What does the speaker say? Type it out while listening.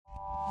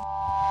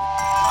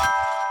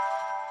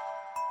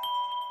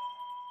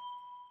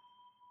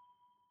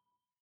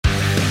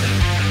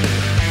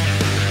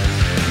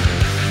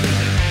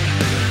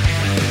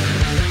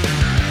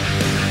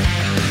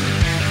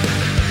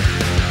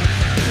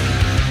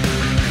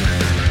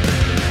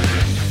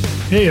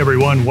Hey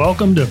everyone,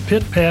 welcome to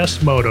Pit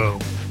Pass Moto,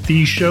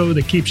 the show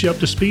that keeps you up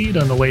to speed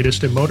on the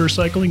latest in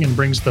motorcycling and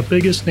brings the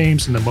biggest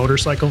names in the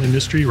motorcycle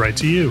industry right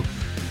to you.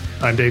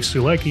 I'm Dave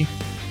Sulecki.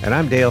 And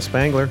I'm Dale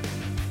Spangler.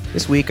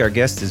 This week our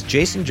guest is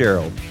Jason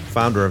Gerald,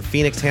 founder of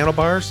Phoenix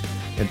Handlebars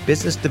and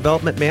business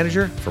development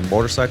manager for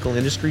Motorcycle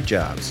Industry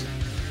Jobs.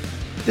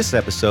 This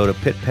episode of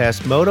Pit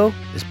Pass Moto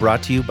is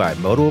brought to you by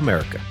Moto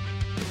America.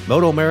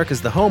 Moto America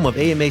is the home of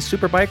AMA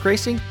Superbike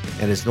Racing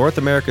and is North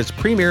America's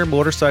premier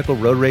motorcycle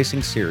road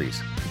racing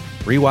series.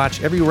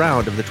 Rewatch every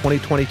round of the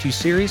 2022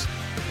 series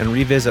and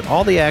revisit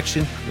all the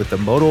action with the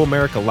Moto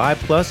America Live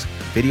Plus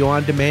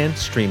video-on-demand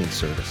streaming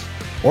service.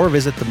 Or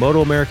visit the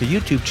Moto America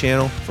YouTube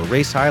channel for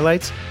race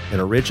highlights and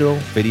original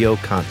video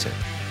content.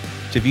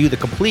 To view the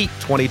complete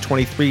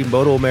 2023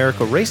 Moto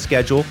America race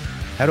schedule,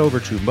 head over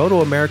to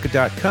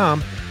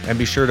motoamerica.com and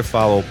be sure to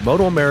follow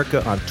Moto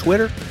America on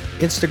Twitter,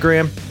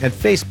 Instagram, and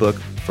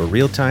Facebook for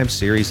real-time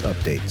series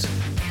updates.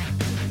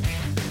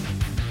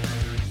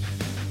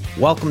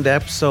 Welcome to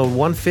episode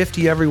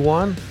 150,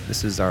 everyone.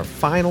 This is our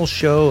final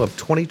show of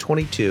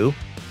 2022,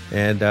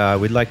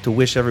 and we'd like to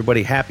wish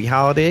everybody happy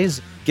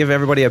holidays. Give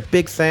everybody a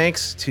big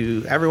thanks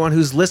to everyone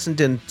who's listened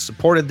and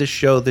supported this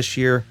show this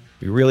year.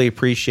 We really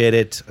appreciate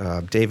it.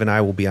 Dave and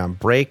I will be on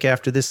break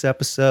after this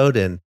episode,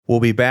 and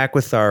we'll be back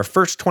with our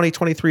first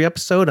 2023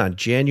 episode on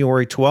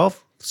January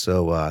 12th.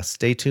 So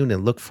stay tuned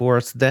and look for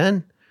us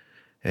then.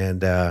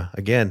 And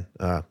again,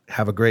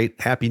 have a great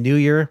Happy New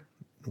Year.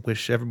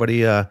 Wish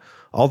everybody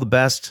all the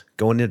best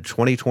going into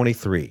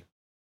 2023.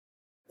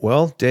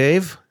 Well,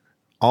 Dave,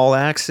 All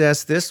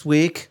Access this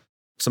week.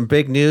 Some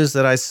big news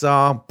that I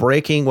saw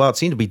breaking, well, it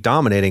seemed to be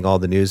dominating all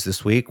the news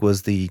this week,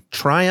 was the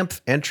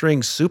Triumph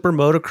entering Super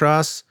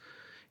Motocross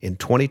in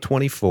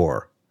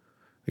 2024.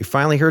 We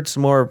finally heard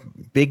some more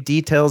big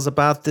details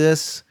about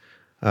this.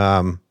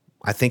 I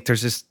think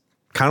there's just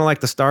kind of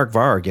like the Stark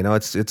Varg, you know,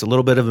 it's a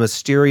little bit of a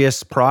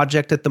mysterious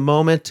project at the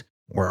moment.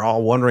 We're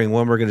all wondering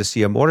when we're going to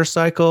see a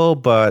motorcycle,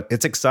 but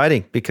it's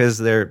exciting because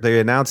they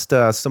announced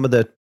some of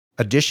the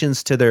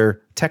additions to their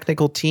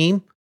technical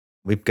team.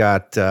 We've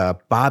got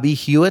Bobby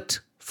Hewitt,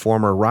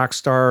 former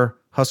Rockstar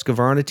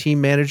Husqvarna team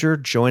manager,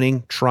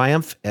 joining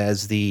Triumph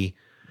as I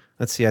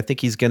think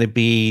he's going to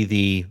be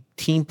the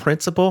team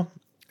principal.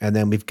 And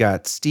then we've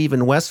got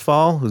Steven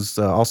Westfall, who's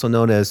also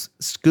known as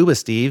Scuba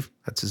Steve.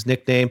 That's his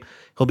nickname.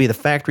 He'll be the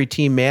factory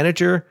team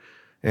manager,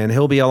 and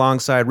he'll be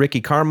alongside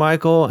Ricky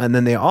Carmichael. And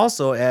then they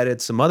also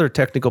added some other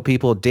technical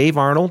people, Dave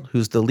Arnold,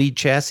 who's the lead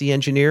chassis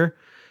engineer,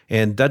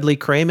 and Dudley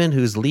Crayman,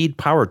 who's lead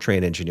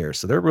powertrain engineer.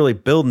 So they're really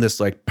building this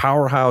like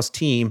powerhouse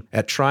team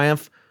at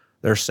Triumph.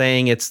 They're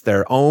saying it's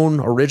their own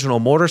original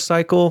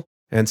motorcycle.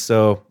 And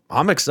so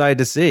I'm excited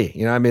to see.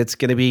 You know, I mean, it's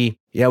going to be,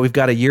 we've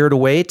got a year to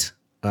wait.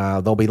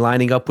 They'll be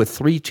lining up with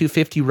 3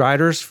 250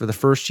 riders for the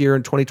first year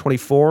in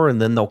 2024,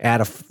 and then they'll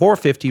add a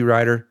 450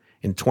 rider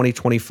in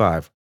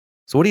 2025.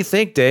 So what do you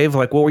think, Dave?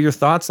 Like, what were your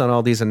thoughts on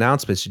all these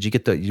announcements?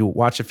 Did you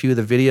watch a few of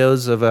the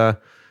videos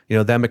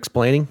of them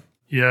explaining?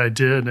 Yeah, I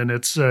did, and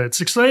it's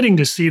exciting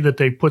to see that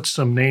they put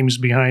some names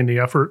behind the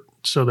effort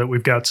so that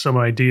we've got some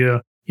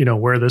idea,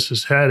 where this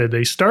is headed.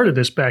 They started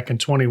this back in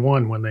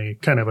 21 when they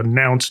kind of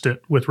announced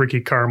it with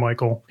Ricky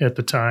Carmichael at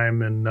the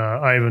time and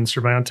Ivan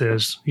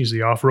Cervantes. He's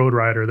the off-road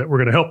rider that we're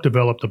going to help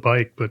develop the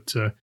bike, but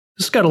this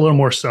has got a little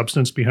more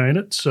substance behind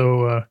it.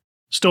 So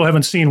still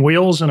haven't seen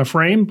wheels and a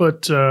frame,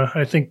 but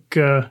I think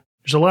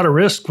there's a lot of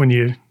risk when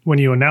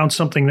you announce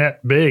something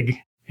that big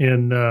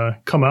and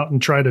come out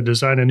and try to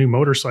design a new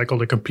motorcycle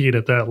to compete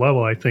at that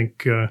level. I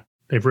think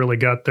they've really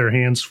got their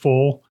hands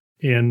full.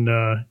 And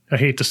I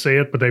hate to say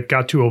it, but they've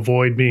got to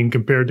avoid being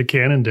compared to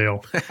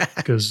Cannondale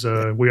because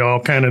we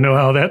all kind of know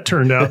how that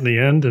turned out in the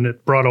end, and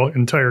it brought an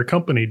entire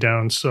company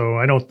down. So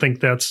I don't think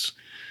that's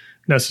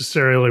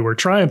necessarily where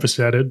Triumph is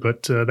headed,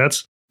 but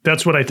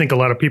that's what I think a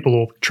lot of people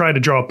will try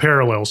to draw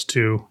parallels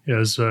to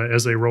as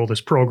they roll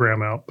this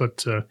program out.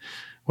 But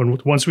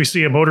once we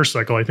see a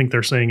motorcycle, I think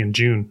they're saying in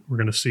June, we're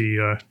going to see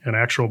an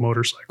actual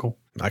motorcycle.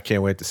 I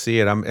can't wait to see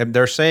it.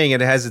 They're saying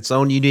it has its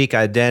own unique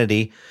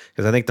identity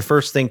because I think the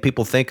first thing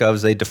people think of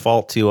is they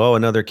default to,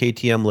 another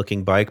KTM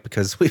looking bike,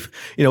 because we've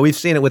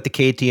seen it with the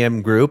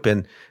KTM group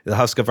and the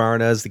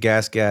Husqvarnas, the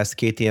Gas, the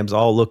KTMs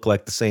all look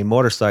like the same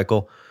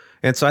motorcycle.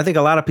 And so I think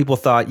a lot of people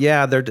thought,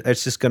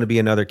 it's just going to be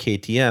another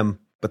KTM,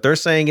 but they're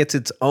saying it's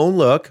its own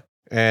look.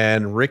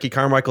 And Ricky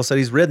Carmichael said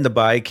he's ridden the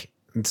bike.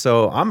 And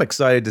so I'm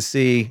excited to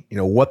see,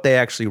 what they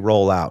actually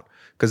roll out.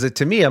 Because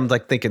to me, I'm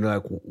like thinking,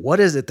 like, what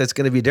is it that's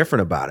going to be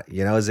different about it?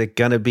 Is it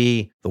going to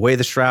be the way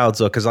the shrouds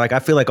look? Because I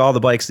feel like all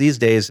the bikes these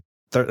days,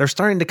 they're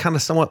starting to kind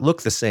of somewhat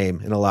look the same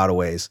in a lot of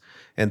ways.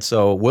 And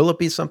so will it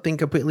be something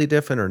completely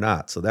different or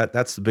not? So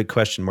that's the big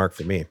question mark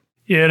for me.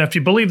 Yeah, and if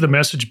you believe the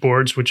message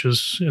boards, which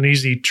is an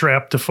easy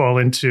trap to fall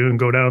into and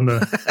go down the,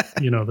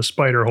 the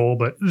spider hole,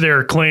 but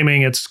they're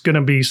claiming it's going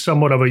to be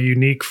somewhat of a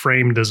unique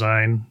frame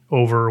design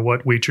over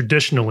what we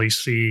traditionally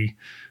see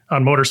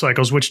on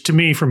motorcycles, which to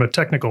me, from a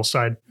technical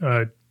side,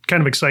 kind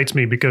kind of excites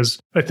me because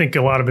I think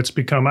a lot of it's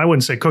become, I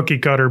wouldn't say cookie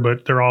cutter,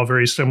 but they're all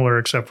very similar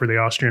except for the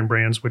Austrian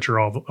brands, which are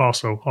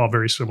also all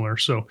very similar.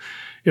 So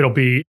it'll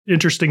be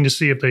interesting to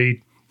see if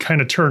they kind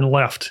of turn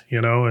left,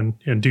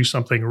 and do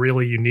something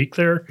really unique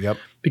there. Yep.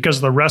 Because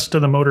the rest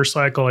of the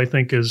motorcycle, I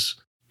think, is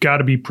got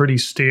to be pretty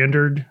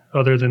standard,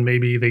 other than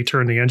maybe they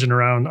turn the engine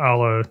around a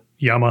la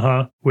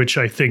Yamaha, which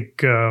I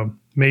think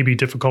may be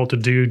difficult to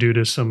do due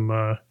to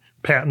some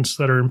patents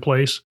that are in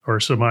place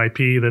or some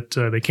IP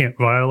that they can't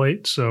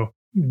violate. So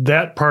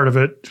that part of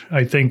it,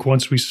 I think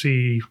once we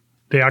see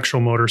the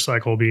actual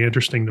motorcycle will be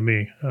interesting to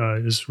me,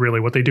 is really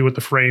what they do with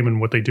the frame and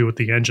what they do with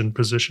the engine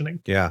positioning.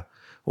 Yeah.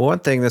 Well, one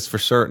thing that's for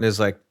certain is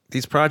like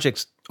these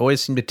projects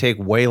always seem to take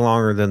way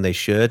longer than they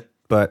should,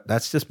 but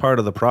that's just part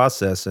of the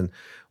process. And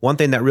one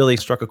thing that really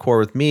struck a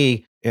chord with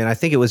me, and I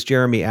think it was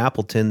Jeremy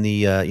Appleton,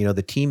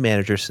 the team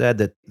manager, said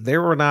that they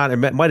were not, it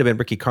might have been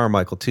Ricky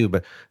Carmichael too,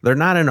 but they're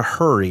not in a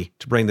hurry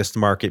to bring this to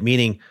market,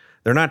 meaning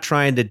they're not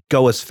trying to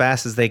go as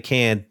fast as they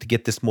can to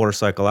get this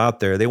motorcycle out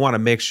there. They want to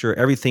make sure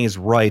everything is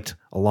right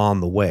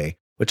along the way,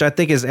 which I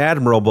think is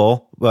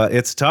admirable, but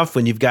it's tough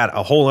when you've got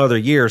a whole other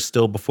year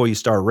still before you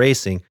start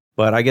racing.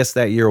 But I guess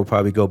that year will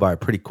probably go by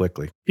pretty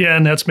quickly. Yeah,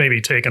 and that's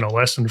maybe taking a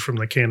lesson from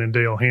the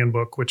Cannondale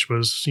handbook, which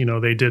was,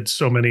 they did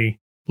so many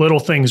little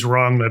things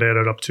wrong that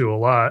added up to a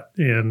lot.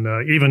 And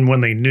even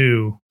when they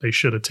knew they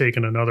should have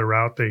taken another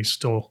route, they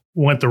still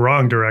went the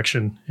wrong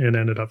direction and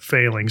ended up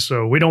failing.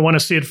 So we don't want to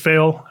see it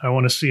fail. I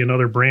want to see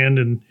another brand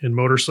in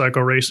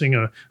motorcycle racing,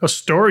 a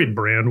storied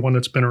brand, one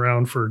that's been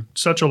around for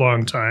such a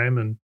long time.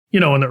 And in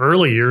the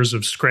early years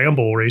of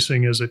scramble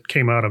racing, as it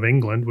came out of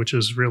England, which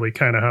is really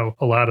kind of how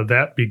a lot of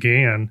that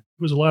began,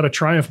 it was a lot of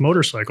Triumph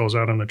motorcycles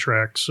out on the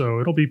track. So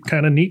it'll be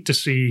kind of neat to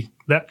see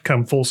that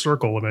come full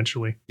circle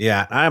eventually.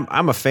 Yeah,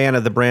 I'm a fan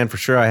of the brand for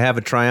sure. I have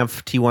a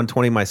Triumph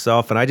T120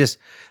 myself, and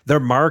their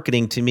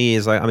marketing to me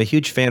is like, I'm a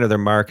huge fan of their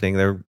marketing.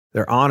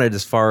 They're on it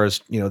as far as,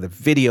 the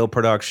video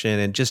production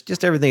and just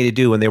everything they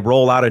do. When they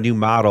roll out a new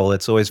model,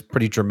 it's always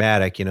pretty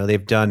dramatic.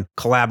 They've done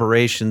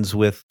collaborations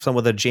with some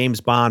of the James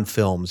Bond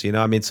films,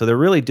 so they're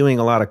really doing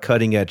a lot of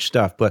cutting edge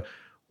stuff. But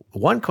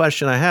one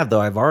question I have,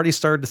 though, I've already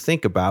started to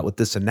think about with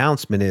this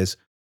announcement is,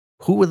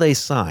 who will they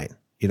sign?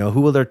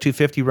 Who will their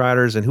 250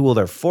 riders and who will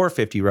their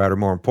 450 rider,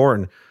 more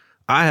important?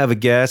 I have a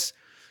guess.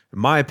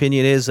 My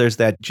opinion is there's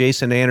that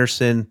Jason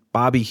Anderson,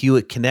 Bobby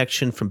Hewitt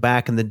connection from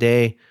back in the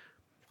day.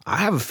 I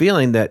have a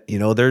feeling that,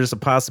 there's a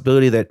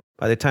possibility that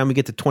by the time we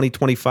get to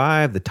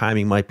 2025, the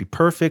timing might be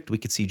perfect. We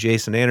could see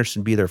Jason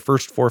Anderson be their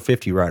first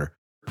 450 rider.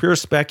 Pure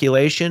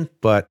speculation,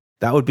 but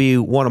that would be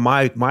one of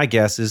my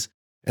guesses.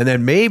 And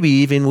then maybe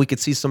even we could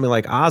see somebody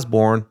like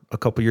Osborne a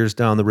couple years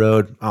down the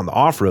road on the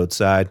off-road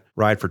side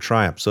ride for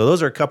Triumph. So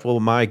those are a couple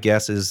of my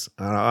guesses.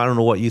 I don't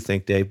know what you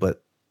think, Dave,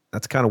 but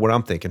that's kind of what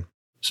I'm thinking.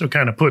 So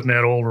kind of putting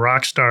that old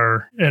rock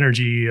star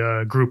energy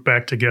group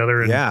back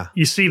together. And yeah.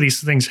 You see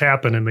these things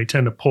happen and they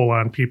tend to pull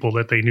on people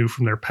that they knew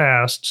from their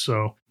past.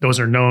 So those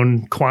are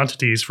known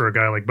quantities for a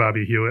guy like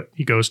Bobby Hewitt.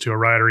 He goes to a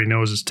rider, he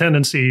knows his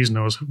tendencies,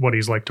 knows what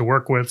he's like to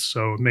work with.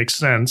 So it makes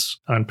sense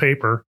on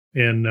paper.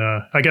 And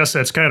I guess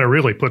that's kind of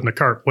really putting the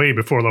cart way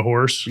before the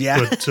horse. Yeah.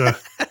 But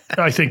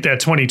I think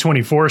that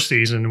 2024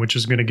 season, which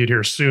is going to get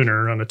here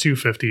sooner on the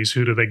 250s,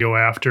 who do they go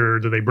after?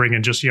 Do they bring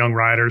in just young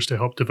riders to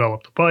help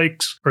develop the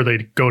bikes? Or they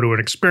go to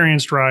an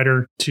experienced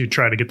rider to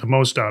try to get the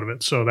most out of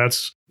it? So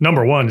that's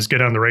number one, is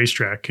get on the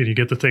racetrack. Can you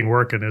get the thing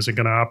working? Is it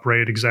going to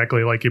operate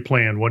exactly like you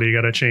planned? What do you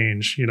got to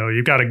change?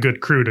 You've got a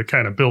good crew to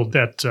kind of build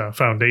that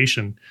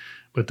foundation.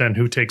 But then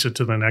who takes it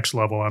to the next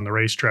level on the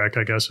racetrack,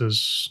 I guess,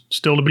 is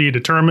still to be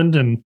determined.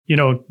 And,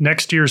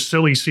 next year's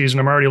silly season,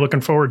 I'm already looking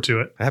forward to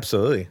it.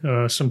 Absolutely.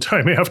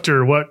 Sometime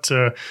after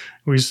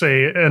we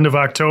say end of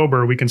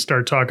October, we can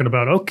start talking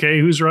about, okay,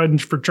 who's riding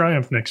for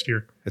Triumph next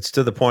year? It's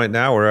to the point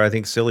now where I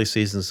think silly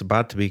season is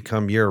about to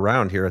become year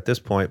round here at this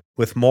point,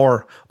 with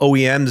more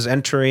OEMs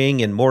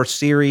entering and more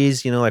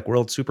series, like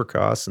World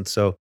Supercross. And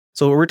so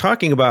we're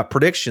talking about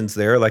predictions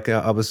there. Like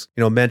I was,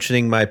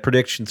 mentioning my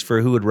predictions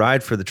for who would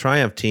ride for the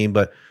Triumph team,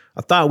 but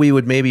I thought we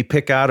would maybe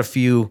pick out a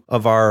few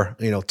of our,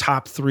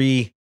 top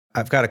three.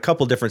 I've got a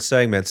couple different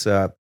segments.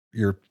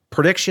 Your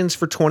predictions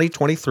for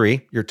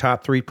 2023, your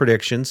top three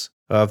predictions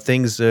of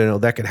things,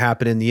 that could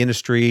happen in the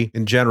industry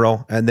in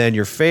general, and then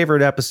your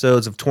favorite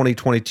episodes of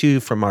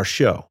 2022 from our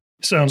show.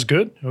 Sounds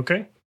good.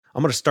 Okay.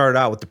 I'm going to start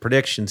out with the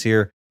predictions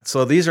here.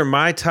 So these are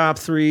my top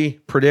three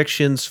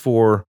predictions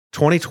for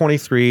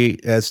 2023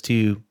 as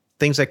to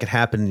things that could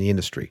happen in the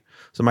industry.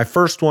 So my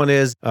first one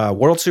is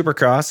World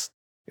Supercross.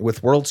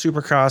 With World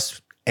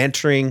Supercross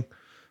entering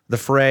the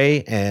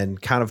fray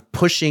and kind of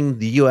pushing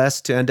the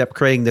U.S. to end up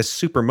creating this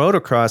super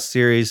motocross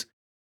series,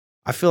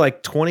 I feel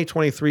like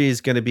 2023 is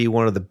going to be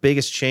one of the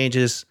biggest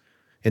changes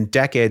in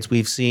decades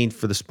we've seen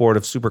for the sport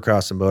of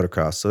supercross and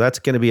motocross. So that's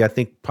going to be, I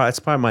think, that's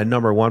probably my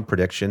number one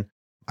prediction.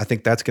 I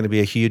think that's going to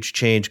be a huge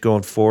change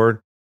going forward.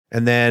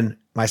 And then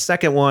my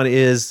second one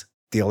is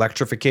the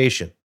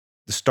electrification,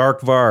 the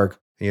Stark Varg.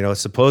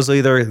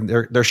 Supposedly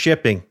they're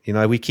shipping.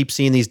 We keep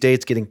seeing these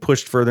dates getting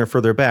pushed further and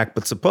further back,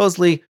 but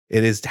supposedly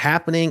it is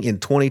happening in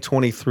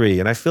 2023.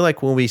 And I feel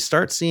like when we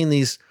start seeing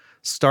these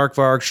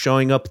Starkvargs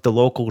showing up at the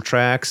local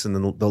tracks and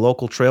the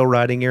local trail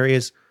riding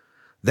areas,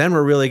 then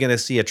we're really going to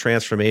see a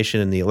transformation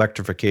in the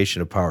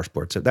electrification of power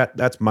sports.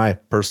 That's my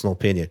personal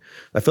opinion.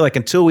 I feel like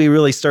until we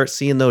really start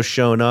seeing those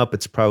showing up,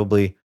 it's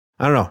probably,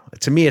 I don't know.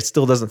 To me, it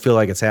still doesn't feel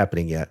like it's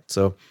happening yet.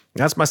 So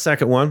that's my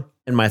second one.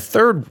 And my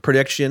third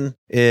prediction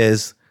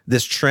is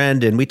this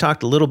trend, and we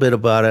talked a little bit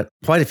about it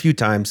quite a few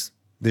times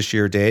this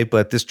year, Dave,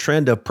 but this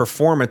trend of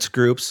performance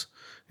groups,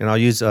 and I'll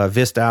use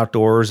Vista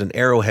Outdoors and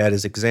Arrowhead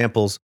as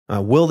examples.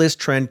 Will this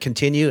trend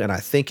continue? And I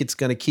think it's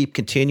going to keep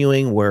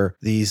continuing where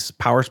these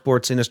power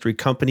sports industry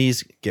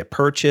companies get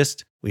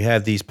purchased. We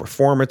have these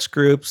performance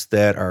groups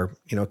that are,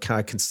 kind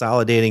of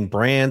consolidating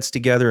brands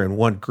together in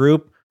one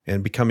group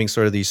and becoming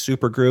sort of these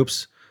super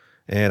groups.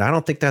 And I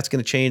don't think that's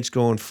going to change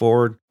going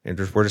forward. And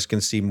we're just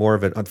going to see more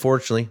of it.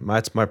 Unfortunately,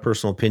 that's my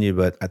personal opinion,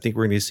 but I think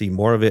we're going to see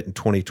more of it in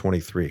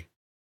 2023.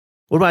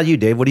 What about you,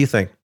 Dave? What do you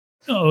think?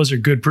 Oh, those are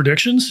good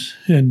predictions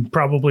and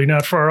probably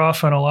not far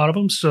off on a lot of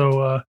them.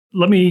 So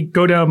let me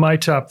go down my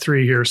top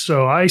three here.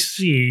 So I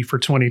see for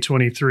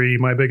 2023,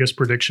 my biggest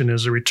prediction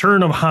is a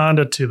return of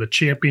Honda to the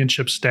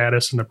championship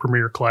status in the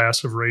premier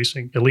class of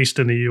racing, at least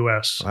in the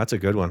U.S. Oh, that's a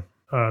good one.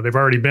 They've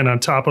already been on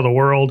top of the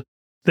world.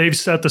 They've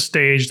set the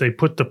stage. They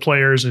put the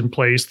players in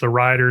place. The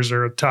riders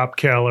are at top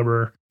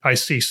caliber. I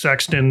see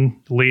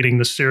Sexton leading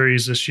the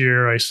series this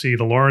year. I see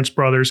the Lawrence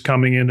brothers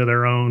coming into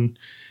their own.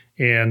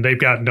 And they've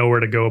got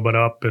nowhere to go but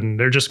up, and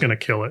they're just going to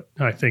kill it.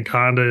 I think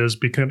Honda is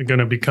going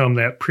to become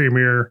that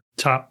premier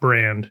top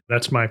brand.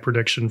 That's my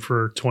prediction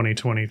for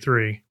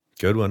 2023.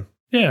 Good one.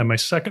 Yeah, my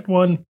second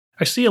one,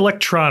 I see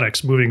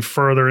electronics moving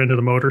further into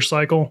the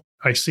motorcycle.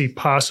 I see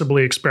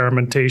possibly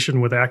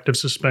experimentation with active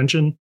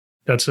suspension.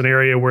 That's an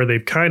area where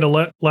they've kind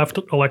of left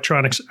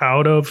electronics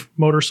out of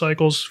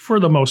motorcycles for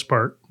the most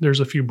part.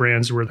 There's a few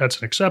brands where that's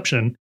an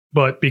exception.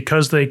 But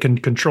because they can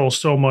control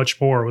so much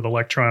more with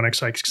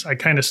electronics, I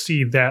kind of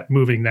see that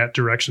moving that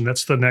direction.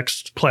 That's the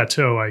next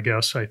plateau, I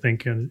guess, I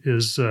think,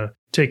 is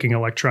taking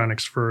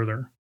electronics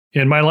further.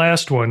 And my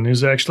last one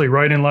is actually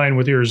right in line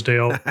with yours,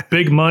 Dale.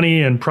 Big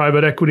money and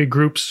private equity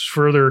groups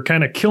further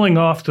kind of killing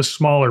off the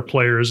smaller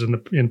players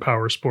in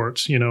power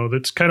sports.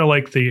 That's kind of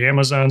like the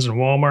Amazons and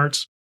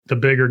Walmarts. The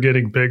big are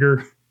getting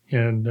bigger.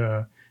 And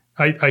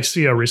I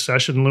see a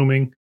recession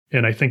looming.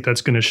 And I think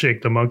that's going to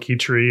shake the monkey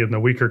tree, and the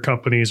weaker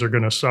companies are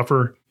going to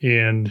suffer.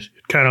 And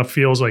it kind of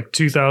feels like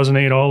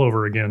 2008 all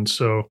over again.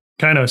 So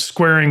kind of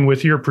squaring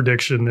with your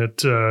prediction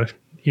that,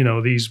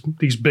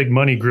 these big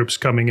money groups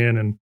coming in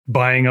and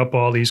buying up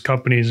all these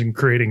companies and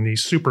creating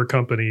these super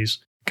companies,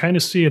 kind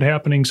of see it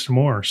happening some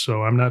more.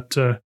 So I'm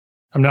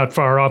not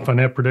far off on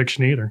that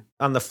prediction either.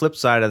 On the flip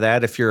side of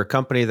that, if you're the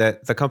company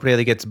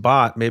that gets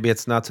bought, maybe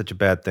it's not such a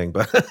bad thing,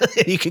 but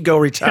you can go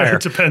retire. Yeah,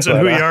 it depends on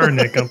who you are in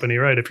that company,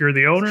 right? If you're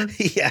the owner,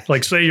 yeah.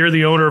 Like say you're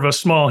the owner of a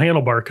small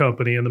handlebar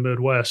company in the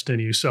Midwest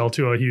and you sell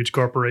to a huge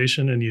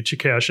corporation and you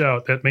cash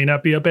out, that may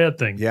not be a bad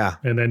thing. Yeah.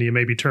 And then you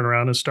maybe turn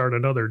around and start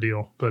another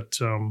deal. But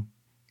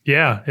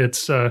yeah,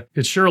 it's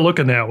sure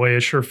looking that way.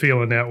 It's sure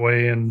feeling that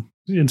way. And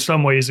in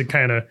some ways, it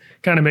kind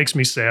of makes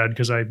me sad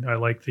because I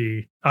like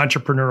the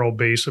entrepreneurial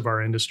base of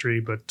our industry,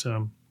 but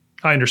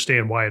I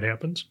understand why it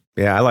happens.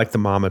 Yeah, I like the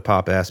mom and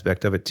pop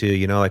aspect of it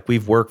too. Like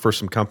we've worked for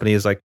some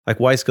companies like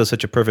Wiseco is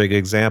such a perfect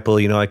example.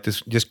 Like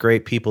just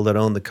great people that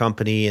own the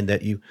company and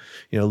that you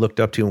looked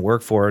up to and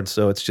worked for, and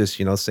so it's just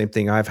same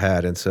thing I've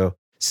had, and so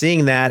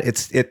seeing that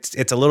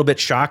it's a little bit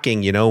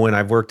shocking. When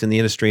I've worked in the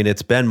industry and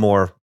it's been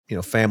more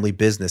family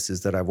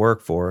businesses that I've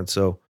worked for, and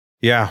so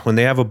yeah, when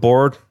they have a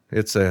board.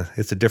 It's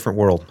a different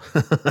world.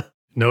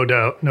 No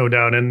doubt.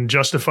 And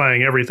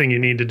justifying everything you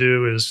need to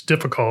do is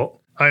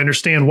difficult. I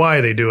understand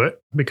why they do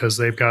it because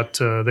they've got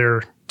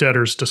their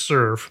debtors to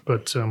serve.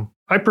 But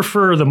I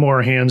prefer the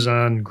more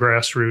hands-on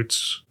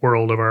grassroots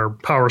world of our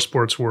power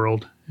sports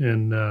world.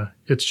 And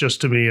it's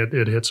just, to me,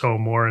 it hits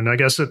home more. And I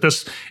guess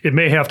it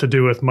may have to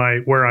do with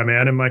where I'm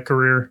at in my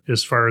career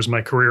as far as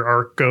my career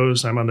arc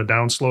goes. I'm on the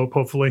downslope,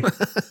 hopefully.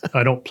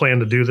 I don't plan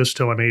to do this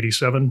till I'm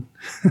 87.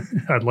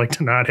 I'd like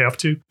to not have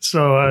to.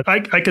 So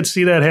I could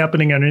see that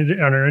happening on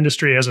our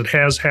industry as it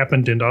has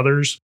happened in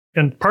others.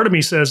 And part of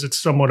me says it's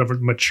somewhat of a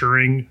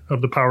maturing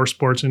of the power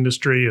sports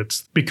industry.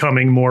 It's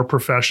becoming more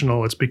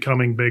professional. It's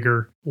becoming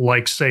bigger,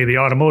 like, say, the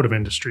automotive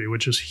industry,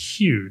 which is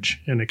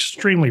huge and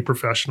extremely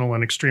professional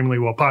and extremely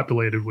well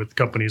populated with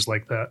companies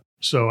like that.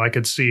 So I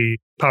could see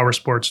power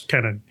sports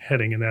kind of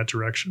heading in that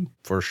direction.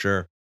 For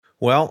sure.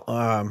 Well,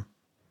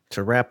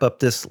 to wrap up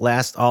this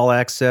last All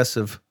Access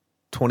of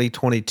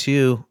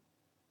 2022,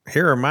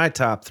 here are my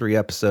top 3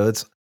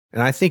 episodes.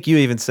 And I think you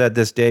even said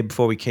this, Dave,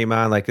 before we came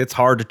on, like, it's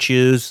hard to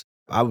choose.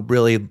 I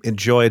really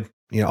enjoyed,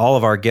 all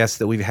of our guests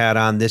that we've had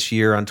on this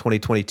year on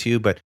 2022.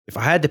 But if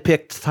I had to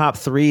pick the top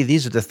 3,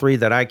 these are the 3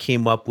 that I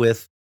came up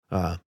with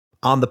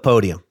on the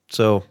podium.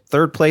 So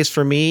third place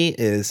for me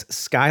is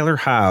Skyler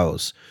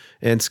Howes.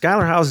 And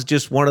Skyler Howes is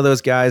just one of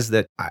those guys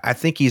that I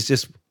think he's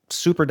just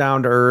super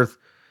down to earth.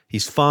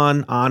 He's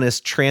fun,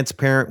 honest,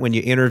 transparent when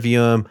you interview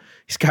him.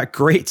 He's got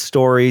great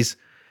stories,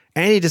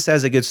 and he just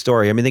has a good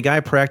story. I mean, the guy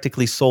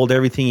practically sold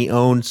everything he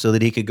owned so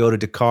that he could go to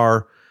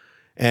Dakar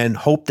and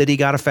hope that he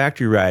got a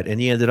factory ride. And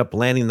he ended up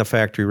landing the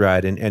factory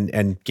ride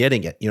and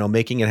getting it,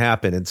 making it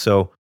happen. And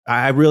so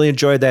I really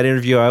enjoyed that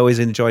interview. I always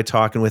enjoy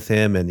talking with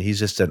him, and he's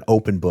just an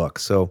open book.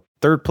 So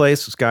third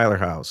place was Skyler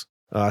Howes.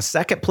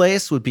 Second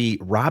place would be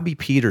Robbie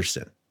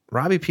Peterson.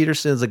 Robbie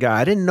Peterson is a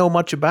guy I didn't know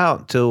much about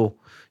until,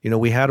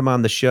 we had him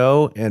on the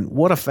show, and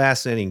what a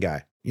fascinating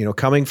guy.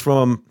 Coming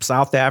from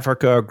South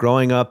Africa,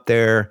 growing up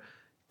there,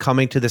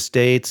 coming to the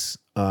States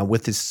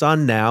with his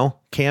son now,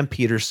 Cam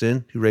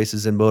Peterson, who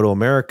races in Moto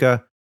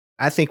America.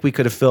 I think we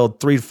could have filled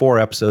 3 to 4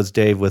 episodes,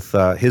 Dave, with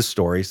his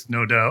stories.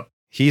 No doubt.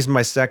 He's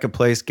my second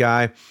place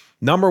guy.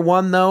 Number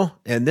one, though,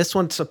 and this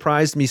one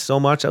surprised me so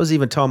much. I was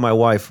even telling my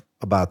wife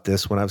about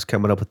this when I was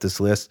coming up with this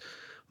list.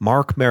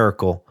 Mark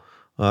Miracle,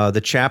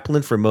 the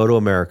chaplain for Moto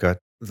America.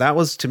 That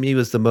was, to me,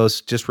 was the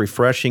most just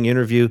refreshing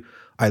interview.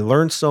 I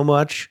learned so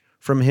much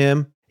from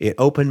him. It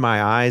opened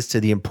my eyes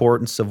to the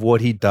importance of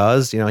what he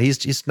does.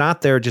 He's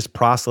not there just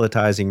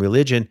proselytizing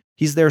religion.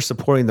 He's there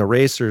supporting the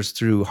racers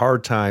through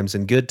hard times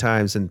and good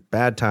times and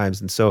bad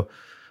times. And so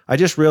I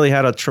just really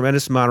had a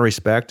tremendous amount of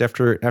respect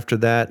after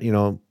that,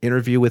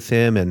 interview with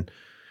him. And,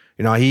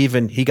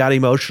 he got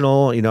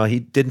emotional. He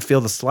didn't feel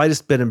the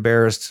slightest bit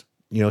embarrassed,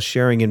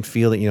 sharing and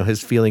feeling,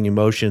 his feeling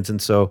emotions.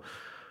 And so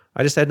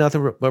I just had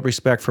nothing but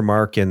respect for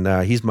Mark. And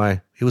he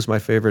was my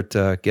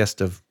favorite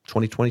guest of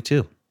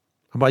 2022. How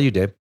about you,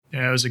 Dave?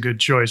 Yeah, it was a good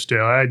choice,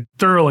 Dale. I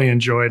thoroughly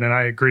enjoyed, and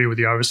I agree with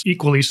you. I was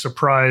equally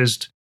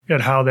surprised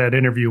at how that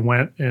interview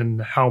went and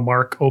how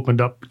Mark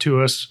opened up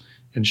to us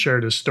and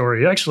shared his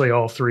story. Actually,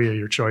 all 3 of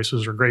your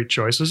choices are great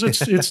choices.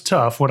 It's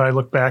tough when I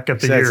look back at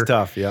the year. It's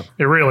tough, yeah.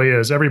 It really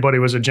is. Everybody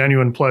was a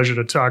genuine pleasure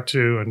to talk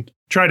to, and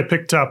try to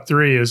pick top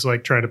 3 is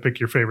like trying to pick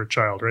your favorite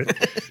child, right?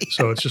 Yeah.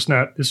 So it's just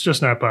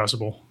not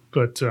possible.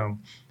 But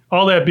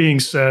all that being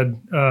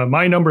said,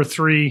 my number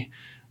 3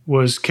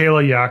 was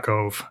Kayla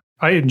Yakov.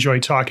 I enjoy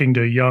talking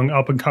to young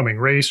up-and-coming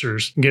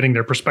racers and getting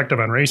their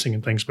perspective on racing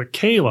and things. But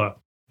Kayla,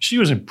 she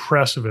was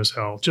impressive as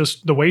hell.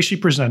 Just the way she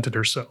presented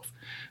herself,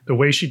 the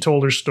way she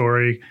told her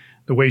story,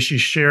 the way she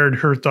shared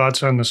her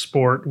thoughts on the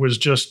sport was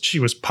just, she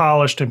was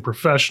polished and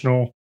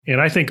professional.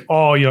 And I think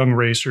all young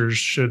racers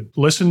should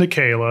listen to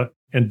Kayla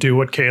and do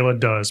what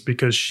Kayla does,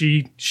 because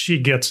she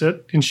gets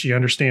it and she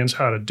understands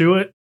how to do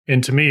it.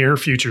 And to me, her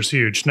future's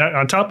huge. Now,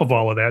 on top of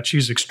all of that,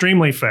 she's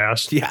extremely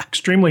fast,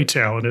 extremely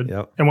talented.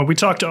 Yep. And when we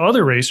talk to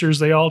other racers,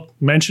 they all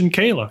mention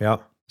Kayla.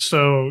 Yep.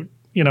 So,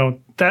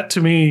 that to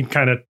me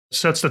kind of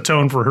sets the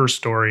tone for her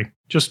story.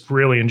 Just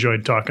really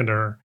enjoyed talking to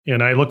her.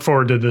 And I look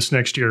forward to this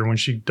next year when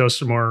she does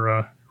some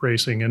more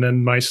racing. And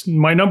then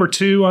my number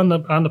 2 on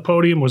the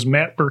podium was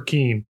Matt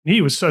Burkeen.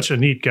 He was such a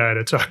neat guy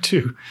to talk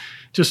to.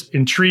 Just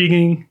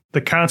intriguing,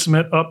 the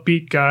consummate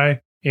upbeat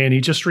guy. And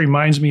he just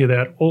reminds me of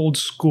that old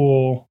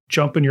school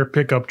jump in your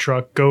pickup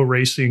truck, go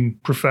racing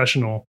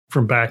professional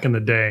from back in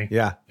the day.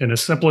 Yeah. And as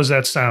simple as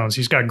that sounds,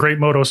 he's got great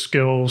moto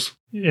skills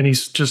and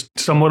he's just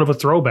somewhat of a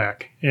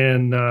throwback.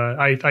 And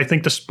I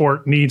think the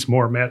sport needs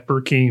more Matt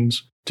Burkeens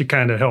to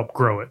kind of help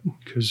grow it,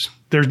 because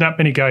there's not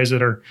many guys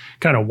that are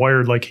kind of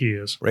wired like he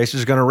is.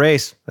 Racers going to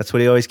race. That's what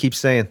he always keeps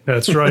saying.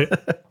 That's right.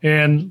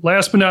 And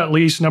last but not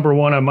least, number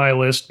 1 on my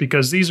list,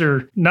 because these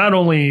are not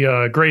only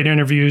great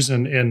interviews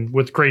and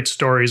with great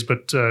stories,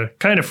 but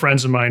kind of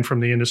friends of mine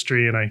from the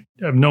industry. And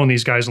I've known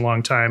these guys a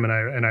long time,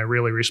 and I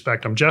really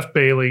respect them. Jeff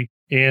Bailey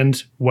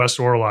and Wes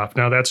Orloff.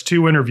 Now, that's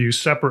 2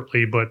 interviews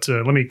separately, but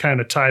let me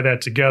kind of tie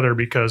that together,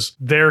 because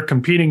they're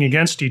competing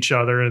against each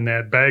other in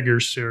that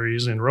Baggers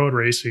series in road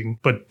racing,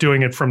 but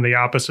doing it from the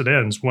opposite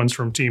ends. One's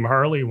from Team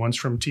Harley, one's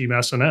from Team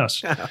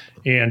SNS.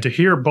 And to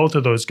hear both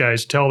of those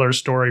guys tell their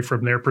story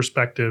from their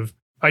perspective,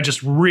 I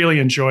just really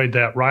enjoyed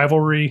that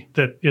rivalry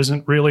that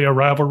isn't really a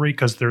rivalry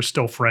because they're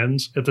still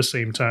friends at the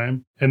same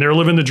time. And they're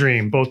living the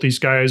dream. Both these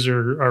guys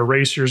are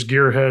racers,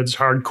 gearheads,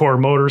 hardcore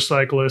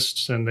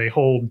motorcyclists, and they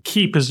hold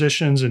key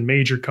positions in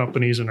major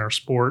companies in our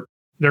sport.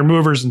 They're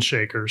movers and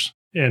shakers.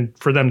 And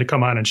for them to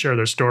come on and share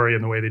their story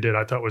in the way they did,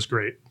 I thought was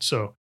great.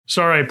 So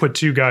sorry I put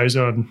 2 guys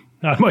on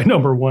my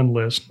number 1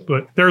 list,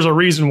 but there's a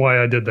reason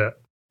why I did that.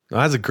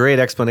 Well, that's a great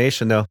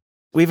explanation, though.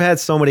 We've had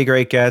so many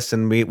great guests,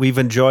 and we've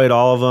enjoyed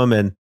all of them.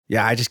 And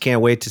yeah, I just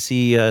can't wait to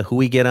see who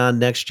we get on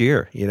next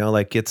year.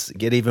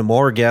 Get even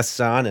more guests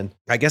on. And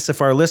I guess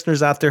if our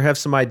listeners out there have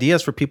some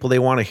ideas for people they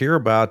want to hear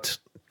about,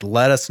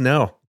 let us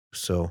know.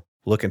 So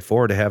looking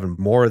forward to having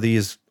more of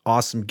these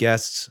awesome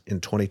guests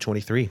in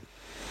 2023.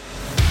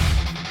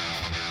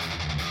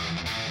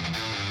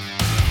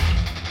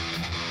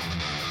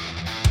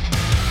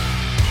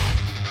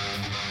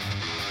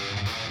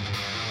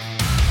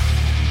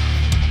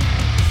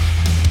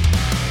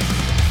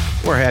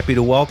 We're happy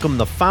to welcome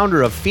the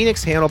founder of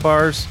Phoenix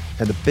Handlebars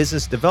and the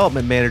business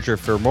development manager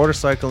for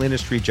motorcycle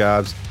industry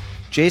jobs,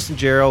 Jason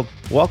Gerald.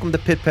 Welcome to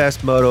Pit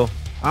Pass Moto.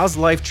 How's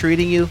life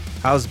treating you?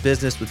 How's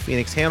business with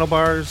Phoenix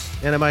Handlebars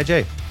and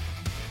MIJ?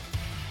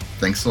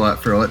 Thanks a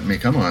lot for letting me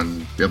come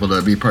on, be able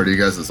to be part of you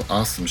guys'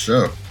 awesome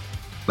show.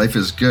 Life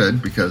is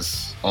good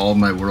because all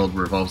my world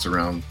revolves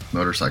around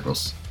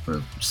motorcycles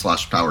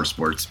 / power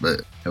sports,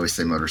 but I always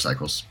say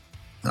motorcycles.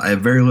 I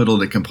have very little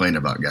to complain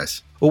about,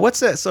 guys. Well, what's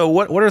that? So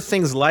what are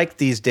things like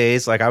these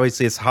days? Like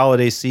obviously it's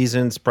holiday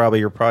season.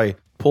 You're probably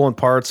pulling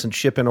parts and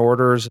shipping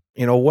orders.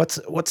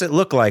 What's it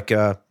look like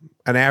an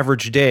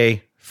average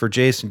day for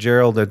Jason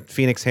Gerald at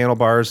Phoenix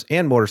Handlebars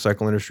and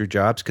Motorcycle Industry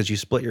Jobs? Because you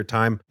split your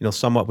time,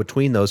 somewhat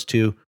between those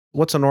two.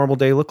 What's a normal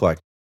day look like?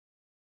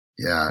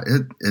 Yeah,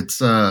 it's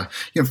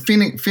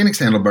Phoenix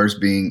Handlebars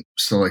being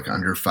still like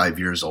under 5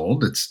 years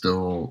old, it's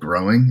still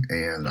growing,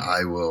 and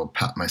I will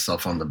pat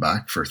myself on the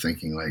back for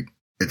thinking like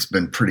it's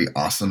been pretty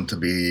awesome to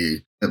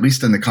be at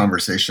least in the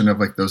conversation of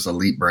like those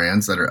elite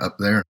brands that are up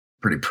there.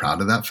 Pretty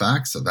proud of that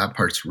fact. So that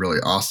part's really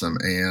awesome,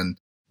 and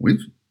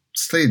we've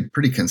stayed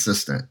pretty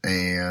consistent.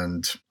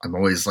 And I'm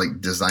always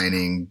like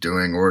designing,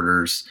 doing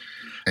orders.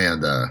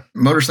 And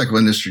Motorcycle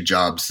Industry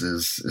Jobs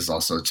is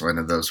also, it's one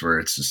of those where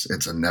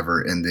it's a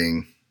never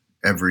ending.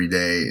 Every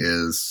day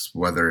is,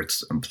 whether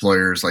it's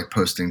employers like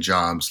posting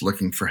jobs,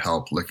 looking for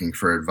help, looking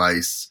for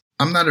advice.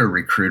 I'm not a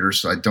recruiter,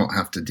 so I don't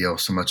have to deal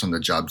so much on the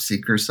job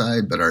seeker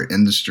side, but our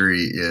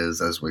industry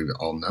is, as we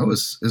all know,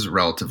 is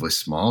relatively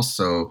small.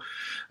 So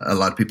a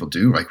lot of people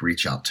do like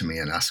reach out to me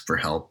and ask for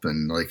help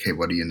and like, hey,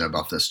 what do you know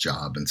about this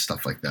job and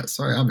stuff like that.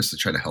 So I obviously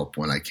try to help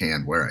when I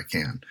can, where I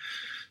can.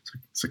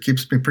 So it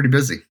keeps me pretty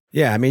busy.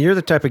 Yeah. I mean, you're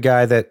the type of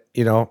guy that,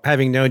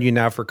 having known you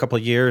now for a couple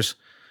of years,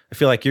 I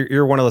feel like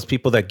you're one of those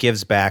people that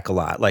gives back a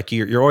lot. Like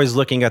you're always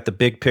looking at the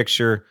big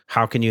picture.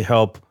 How can you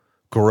help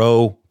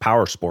grow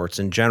power sports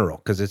in general?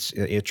 Because it's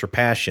your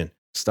passion.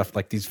 Stuff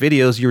like these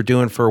videos you were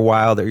doing for a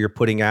while that you're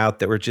putting out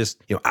that were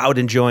just out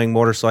enjoying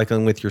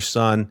motorcycling with your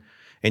son,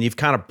 and you've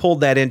kind of pulled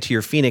that into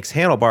your Phoenix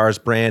Handlebars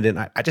brand. And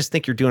I just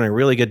think you're doing a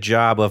really good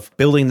job of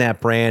building that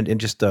brand in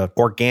just a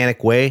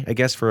organic way, I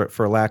guess,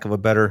 for lack of a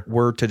better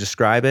word to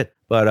describe it.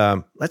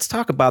 But let's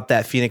talk about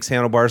that Phoenix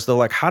Handlebars, though.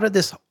 Like, how did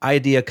this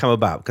idea come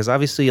about? Because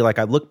obviously, like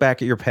I look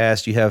back at your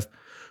past, you have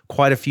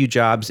quite a few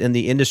jobs in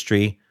the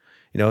industry,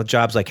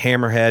 jobs like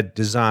Hammerhead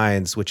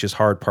Designs, which is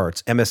hard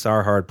parts,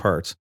 MSR hard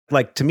parts.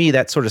 Like, to me,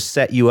 that sort of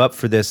set you up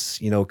for this,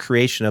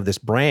 creation of this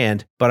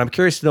brand. But I'm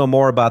curious to know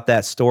more about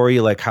that story,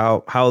 like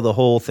how the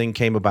whole thing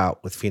came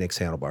about with Phoenix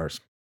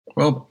Handlebars.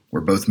 Well, we're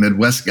both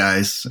Midwest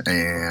guys,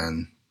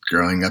 and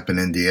growing up in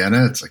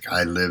Indiana, it's like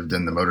I lived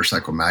in the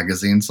motorcycle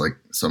magazines like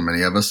so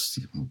many of us,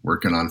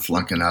 working on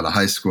flunking out of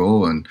high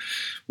school and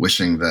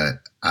wishing that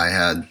I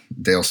had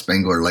Dale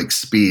Spangler-like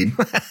speed.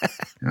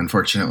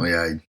 Unfortunately,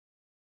 I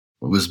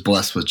was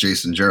blessed with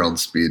Jason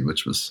Gerald's speed,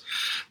 which was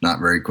not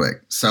very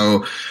quick.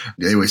 So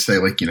they always say,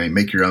 like, you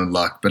make your own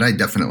luck. But I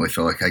definitely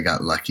feel like I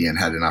got lucky and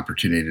had an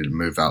opportunity to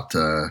move out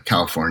to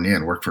California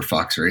and work for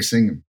Fox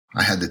Racing.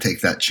 I had to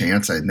take that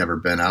chance. I had never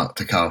been out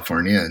to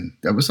California, and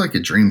that was like a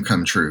dream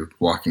come true,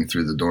 walking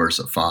through the doors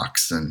at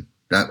Fox. And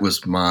that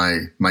was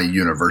my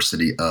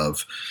university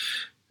of.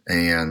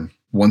 And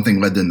one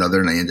thing led to another,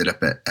 and I ended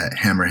up at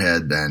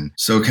Hammerhead and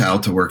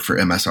SoCal to work for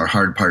MSR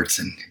Hard Parts.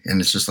 And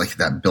it's just like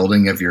that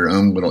building of your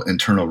own little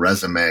internal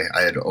resume.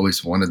 I had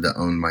always wanted to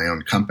own my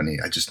own company.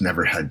 I just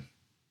never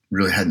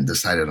hadn't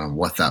decided on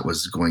what that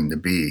was going to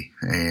be.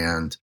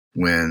 And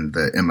when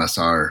the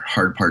MSR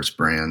Hard Parts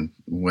brand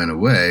went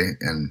away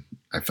and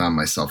I found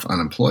myself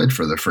unemployed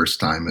for the first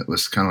time, it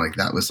was kind of like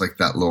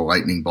that little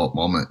lightning bolt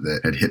moment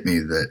that had hit me,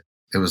 that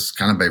it was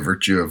kind of by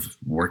virtue of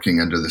working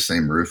under the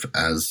same roof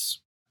as,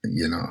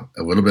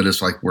 a little bit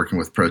is like working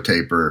with Pro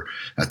Taper.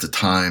 At the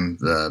time,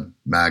 the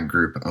Mag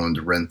Group owned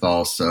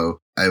Renthal. So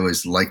I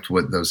always liked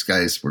what those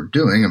guys were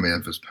doing. I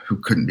mean,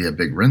 who couldn't be a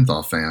big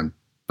Renthal fan?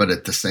 But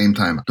at the same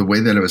time, the way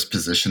that I was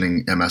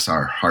positioning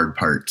MSR Hard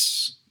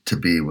Parts to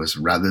be was,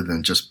 rather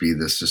than just be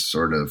this just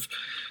sort of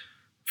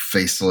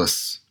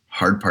faceless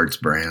hard parts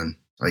brand,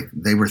 like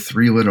they were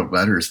three little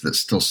letters that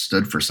still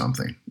stood for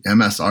something.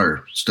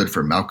 MSR stood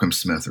for Malcolm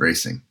Smith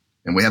Racing.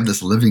 And we have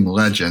this living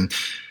legend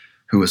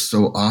who was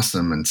so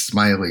awesome and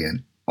smiley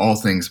and all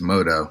things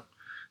moto.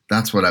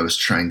 That's what I was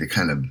trying to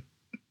kind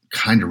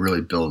of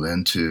really build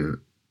into,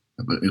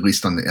 at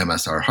least on the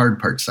MSR hard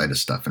part side of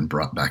stuff, and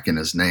brought back in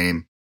his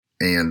name.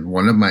 And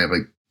one of my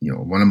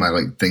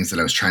things that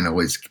I was trying to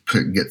always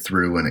get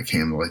through when it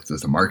came with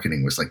the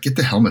marketing was like, get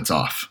the helmets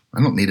off.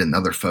 I don't need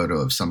another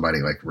photo of somebody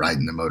like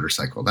riding the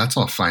motorcycle. That's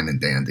all fine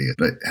and dandy.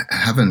 But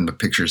having the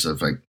pictures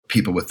of like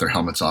people with their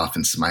helmets off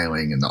and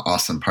smiling, and the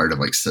awesome part of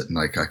like sitting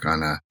like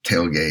on a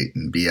tailgate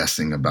and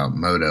BSing about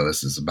moto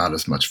is about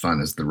as much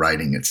fun as the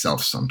riding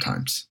itself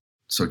sometimes.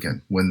 So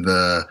again, when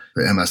the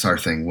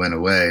MSR thing went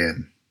away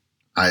and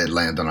I had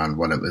landed on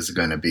what it was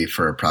going to be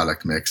for a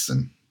product mix,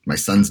 and my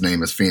son's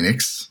name is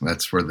Phoenix.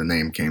 That's where the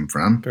name came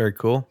from. Very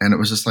cool. And it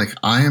was just like,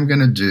 I am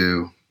going to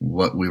do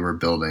what we were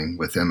building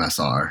with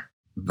MSR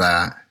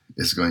that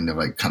is going to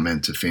like come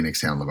into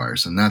Phoenix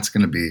Handlebars. And that's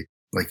going to be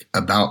like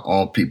about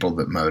all people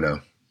that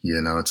moto.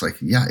 It's like,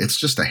 yeah, it's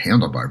just a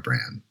handlebar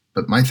brand.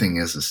 But my thing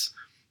is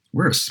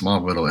we're a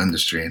small little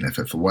industry. And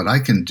if what I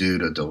can do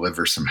to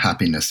deliver some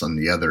happiness on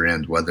the other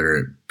end, whether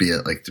it be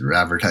it like through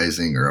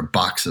advertising or a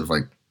box of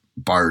like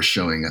bars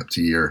showing up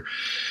to your,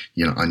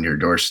 on your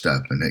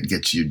doorstep, and it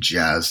gets you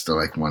jazzed to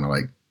like want to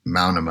like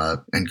mount them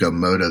up and go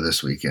moto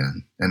this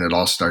weekend. And it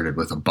all started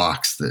with a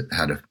box that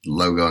had a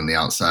logo on the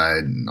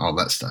outside and all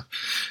that stuff.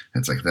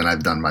 It's like, then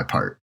I've done my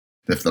part.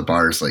 If the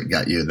bars like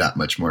got you that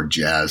much more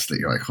jazzed that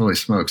you're like, holy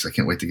smokes, I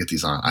can't wait to get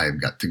these on,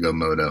 I've got to go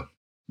moto,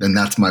 then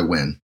that's my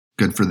win.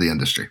 Good for the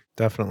industry.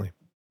 Definitely.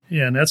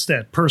 Yeah, and that's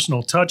that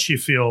personal touch you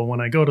feel when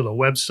I go to the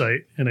website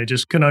and I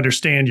just can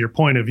understand your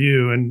point of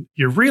view. And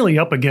you're really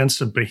up against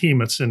some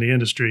behemoths in the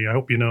industry. I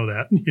hope you know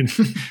that.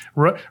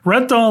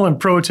 Renthal and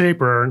Pro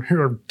Taper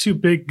are two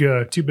big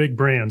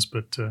brands.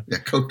 But yeah,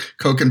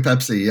 Coke and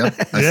Pepsi.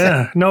 Yep.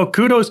 Yeah, no,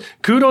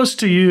 kudos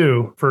to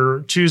you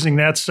for choosing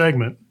that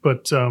segment.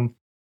 But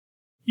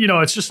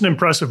it's just an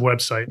impressive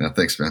website. Yeah,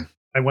 thanks, man.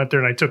 I went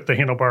there and I took the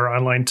handlebar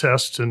online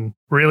test and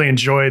really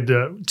enjoyed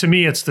to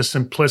me, it's the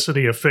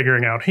simplicity of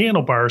figuring out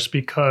handlebars,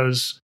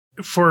 because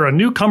for a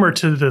newcomer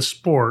to the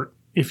sport,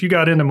 if you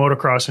got into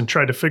motocross and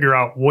tried to figure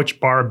out which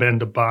bar bend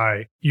to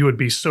buy, you would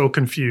be so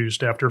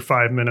confused after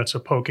 5 minutes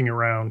of poking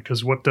around.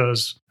 Because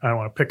I don't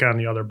want to pick on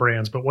the other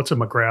brands, but what's a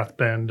McGrath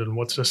bend and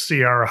what's a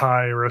CR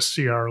high or a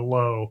CR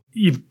low?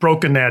 You've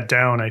broken that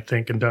down, I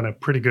think, and done a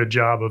pretty good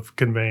job of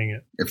conveying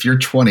it. If you're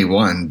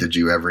 21, did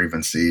you ever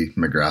even see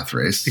McGrath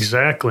race?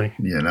 Exactly.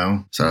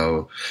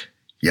 So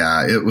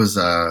yeah, it was,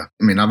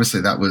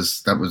 obviously that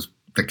was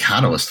the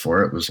catalyst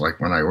for it was like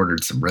when I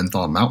ordered some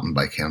Renthal mountain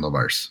bike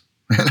handlebars.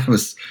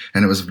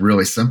 And it was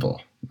really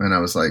simple. And I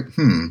was like,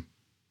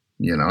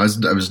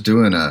 I was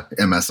doing a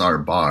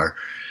MSR bar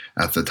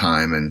at the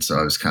time. And so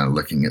I was kind of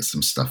looking at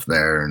some stuff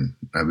there, and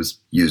I was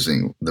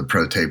using the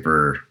Pro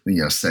Taper,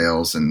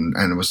 sales, and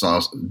it was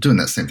also doing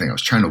that same thing. I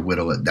was trying to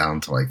whittle it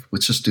down to like,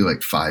 let's just do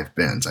like 5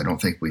 bends. I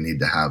don't think we need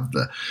to have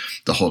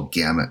the whole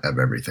gamut of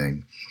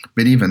everything.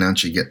 But even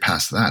once you get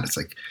past that, it's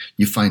like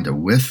you find a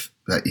width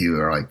that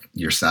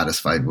you're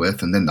satisfied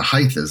with. And then the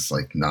height is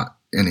like not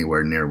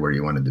anywhere near where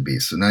you wanted to be.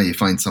 So now you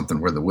find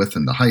something where the width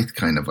and the height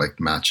kind of like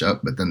match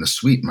up, but then the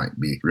sweep might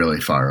be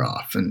really far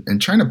off.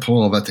 And trying to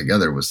pull all that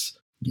together was,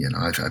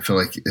 I feel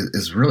like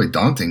is really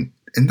daunting,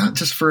 and not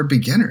just for a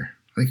beginner.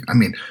 Like,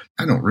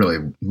 I don't really,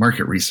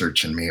 market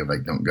research and me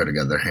like don't go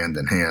together hand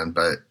in hand,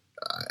 but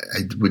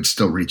I would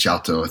still reach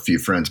out to a few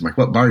friends. I'm like,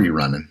 what bar are you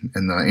running?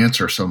 And the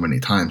answer so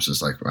many times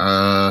was like,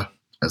 I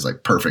was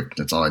like, perfect.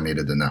 That's all I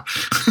needed to know.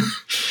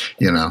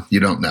 You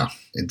don't know.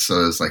 And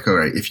so it's like, all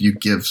right, if you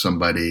give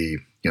somebody,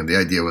 the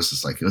idea was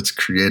just like, let's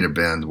create a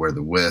bend where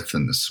the width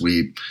and the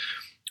sweep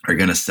are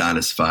going to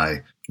satisfy,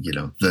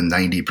 the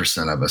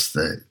 90% of us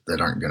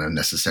that aren't going to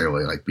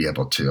necessarily like be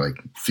able to like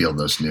feel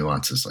those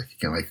nuances. Like,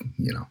 like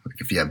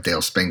if you have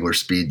Dale Spengler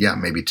speed, yeah,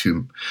 maybe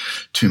 2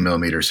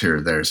 millimeters here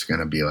or there is going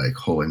to be like,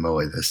 holy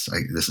moly, this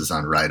is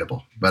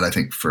unrideable. But I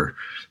think for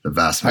the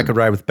vast, I could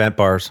ride with bent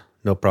bars.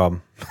 No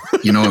problem.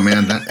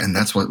 Man,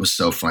 that's what was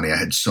so funny. I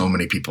had so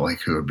many people like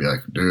who would be like,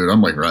 dude,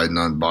 I'm like riding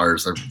on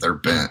bars. They're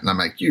bent. And I'm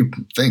like,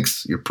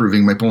 thanks. You're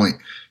proving my point.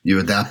 You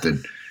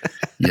adapted.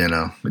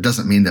 It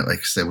doesn't mean that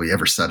like, say we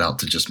ever set out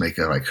to just make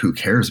a like, who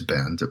cares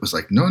bend. It was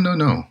like, no.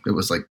 It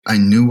was like, I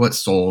knew what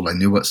sold. I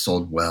knew what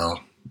sold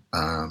well.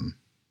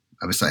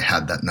 Obviously I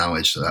had that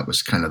knowledge. So that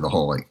was kind of the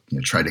whole, like,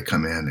 try to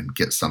come in and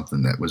get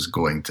something that was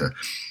going to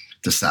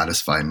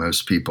satisfy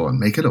most people and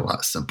make it a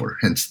lot simpler.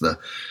 Hence the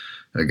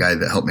guy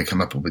that helped me come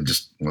up with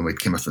just when we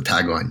came up with the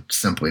tagline,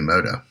 Simply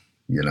Moto,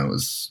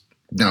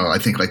 I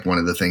think like one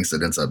of the things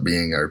that ends up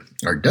being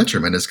our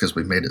detriment is because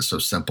we made it so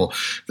simple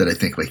that I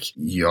think like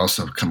you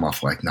also come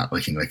off like not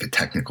looking like a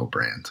technical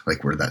brand,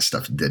 like where that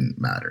stuff didn't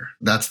matter.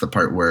 That's the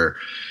part where,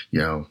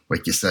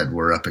 like you said,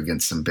 we're up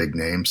against some big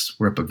names.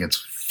 We're up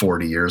against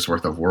 40 years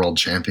worth of world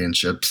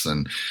championships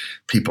and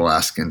people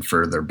asking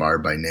for their bar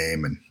by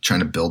name, and trying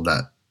to build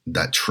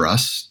that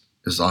trust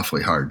is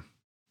awfully hard.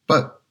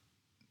 But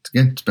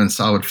again, it's been a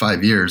solid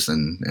 5 years,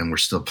 and we're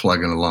still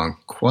plugging along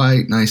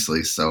quite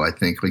nicely. So I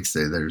think, like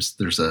say,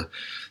 there's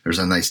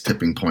a nice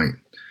tipping point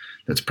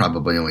that's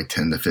probably only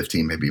 10 to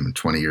 15, maybe even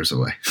 20 years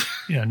away.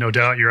 Yeah, no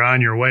doubt you're on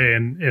your way.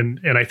 And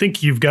I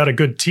think you've got a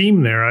good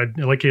team there. I'd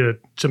like you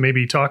to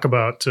maybe talk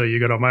about, you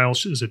got a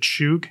Miles, is it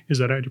Shug? Is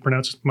that how you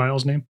pronounce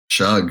Miles' name?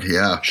 Shug,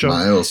 yeah, Shug.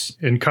 Miles.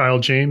 And Kyle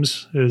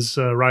James is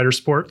Rider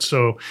Sport.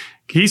 So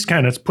he's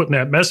kind of putting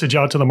that message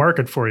out to the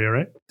market for you,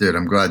 right? Dude,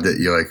 I'm glad that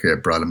you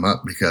brought him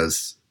up,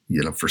 because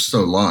for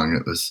so long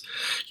it was,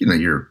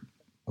 you're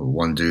a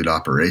one dude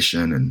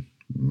operation, and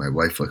my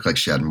wife looked like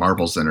she had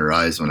marbles in her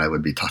eyes when I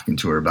would be talking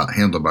to her about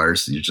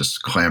handlebars. You're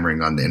just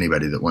clamoring on to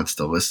anybody that wants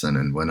to listen.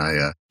 And when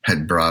I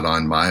had brought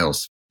on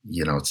Miles,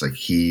 it's like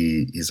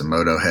he's a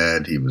moto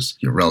head. He was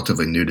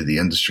relatively new to the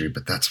industry,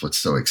 but that's what's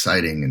so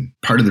exciting. And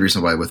part of the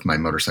reason why with my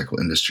motorcycle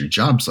industry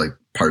jobs, like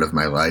part of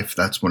my life,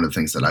 that's one of the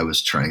things that I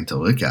was trying to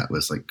look at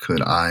was like,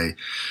 could I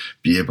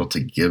be able to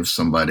give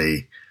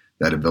somebody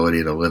that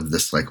ability to live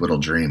this like little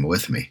dream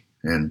with me?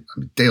 And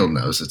Dale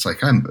knows it's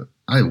like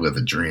I live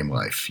a dream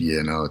life,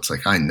 it's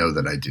like I know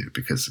that I do,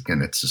 because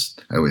again, it's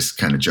just, I always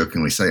kind of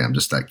jokingly say I'm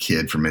just that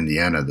kid from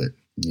Indiana that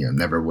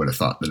never would have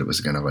thought that it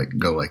was going to like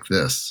go like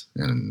this.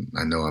 And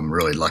I know I'm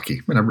really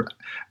lucky. I mean,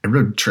 I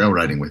rode trail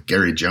riding with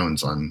Gary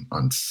Jones on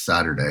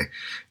Saturday,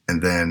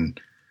 and then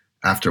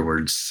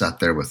afterwards sat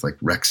there with like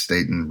Rex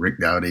Staten, Rick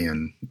Dowdy,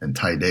 and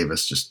Ty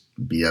Davis just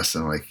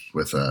BSing like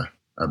with a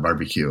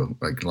barbecue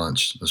like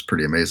lunch. It was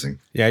pretty amazing.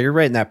 Yeah, you're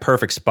right in that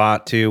perfect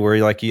spot too,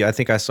 where I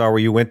think I saw where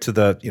you went to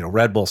the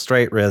Red Bull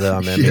Straight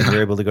Rhythm, and then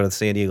you're able to go to the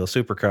San Diego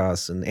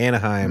Supercross and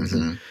Anaheim's,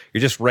 and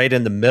you're just right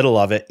in the middle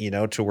of it,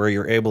 to where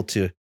you're able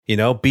to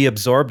be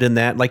absorbed in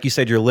that. Like you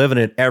said, you're living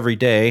it every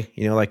day,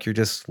 like you're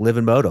just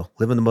living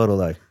the moto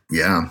life.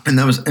 Yeah.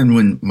 And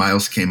when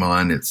Miles came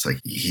on, it's like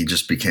he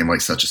just became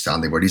like such a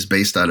sounding board. He's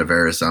based out of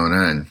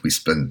Arizona, and we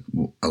spend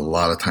a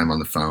lot of time on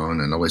the phone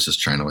and always just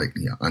trying to like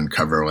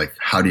uncover like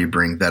how do you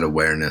bring that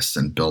awareness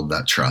and build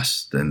that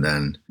trust. And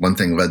then one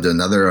thing led to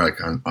another, like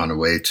on a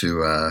way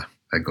to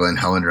a Glen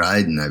Helen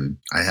ride, and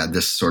I had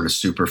this sort of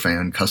super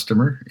fan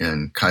customer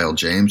in Kyle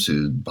James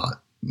who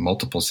bought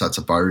multiple sets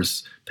of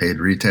bars, paid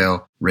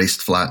retail,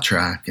 raced flat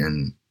track,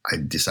 and I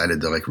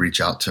decided to like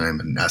reach out to him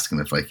and ask him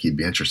if like he'd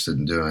be interested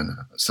in doing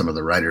some of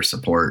the rider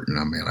support. And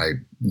I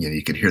mean,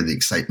 you could hear the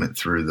excitement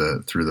through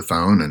the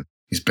phone. And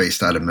he's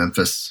based out of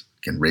Memphis,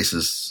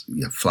 races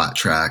flat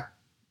track,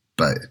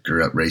 but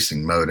grew up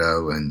racing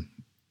moto, and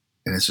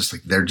it's just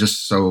like they're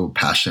just so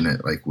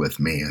passionate like with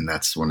me, and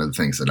that's one of the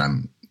things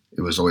that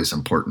it was always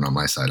important on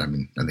my side. I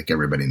mean, I think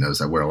everybody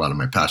knows I wear a lot of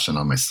my passion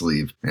on my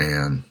sleeve,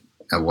 and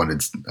I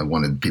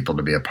wanted people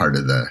to be a part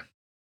of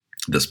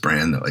this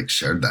brand that like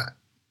shared that.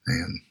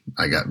 And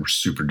I got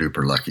super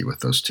duper lucky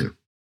with those two.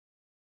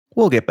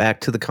 We'll get back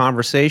to the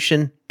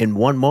conversation in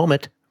one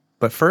moment.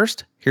 But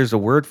first, here's a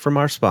word from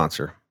our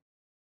sponsor.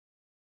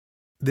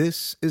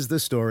 This is the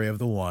story of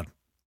the one.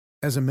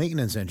 As a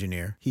maintenance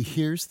engineer, he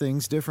hears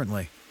things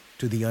differently.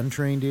 To the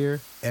untrained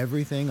ear,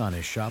 everything on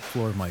his shop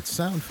floor might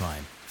sound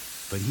fine,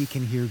 but he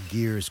can hear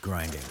gears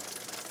grinding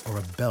or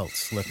a belt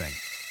slipping.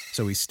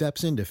 So he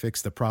steps in to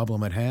fix the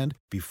problem at hand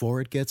before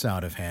it gets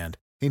out of hand.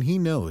 And he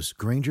knows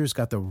Grainger's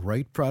got the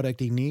right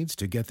product he needs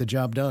to get the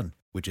job done,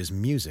 which is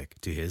music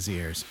to his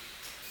ears.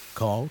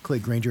 Call,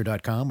 click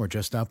Grainger.com, or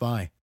just stop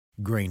by.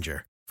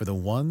 Grainger, for the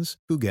ones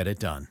who get it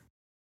done.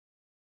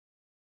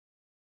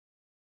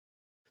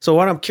 So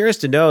what I'm curious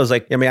to know is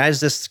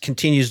as this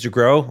continues to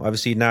grow,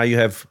 obviously now you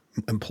have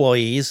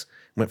employees,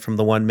 went from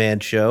the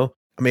one-man show.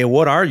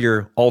 What are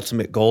your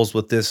ultimate goals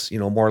with this,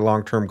 more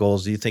long-term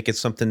goals? Do you think it's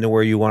something to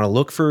where you want to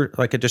look for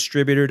like a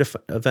distributor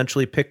to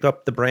eventually pick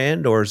up the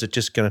brand, or is it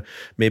just going to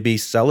maybe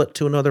sell it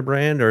to another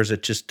brand, or is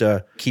it just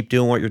keep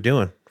doing what you're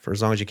doing for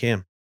as long as you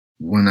can?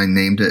 When I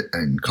named it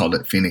and called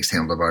it Phoenix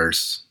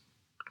Handlebars,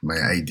 my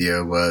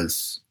idea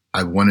was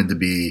I wanted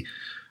to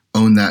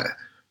own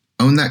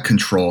that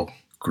control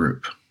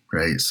group,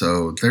 right?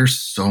 So there's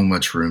so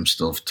much room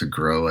still to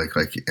grow,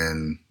 like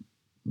in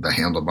the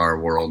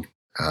handlebar world.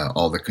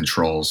 All the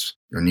controls,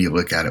 when you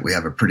look at it, we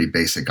have a pretty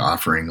basic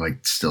offering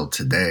like still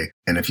today.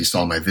 And if you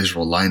saw my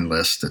visual line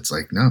list, it's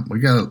like, no, we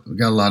got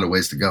a lot of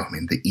ways to go. I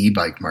mean, the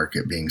e-bike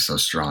market being so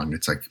strong,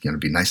 it's like, it'd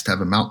be nice to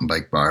have a mountain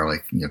bike bar,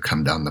 like,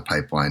 come down the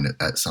pipeline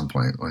at some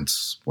point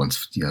once,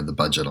 the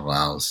budget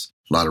allows.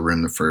 A lot of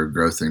room for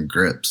growth in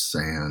grips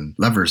and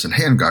levers and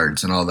hand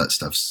guards and all that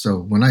stuff. So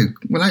when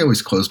I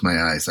always close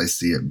my eyes, I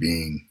see it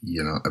being,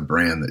 a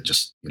brand that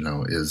just,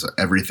 is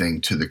everything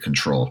to the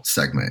control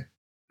segment.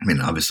 I mean,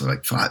 obviously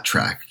like flat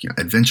track,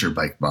 adventure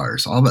bike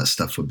bars, all that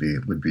stuff would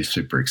be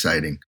super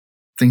exciting.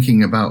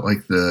 Thinking about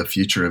like the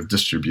future of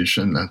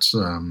distribution, that's,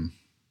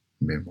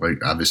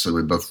 obviously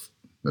we both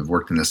have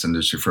worked in this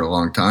industry for a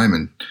long time,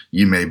 and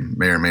you may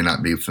or may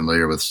not be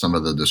familiar with some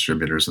of the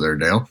distributors there,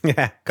 Dale.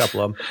 Yeah, a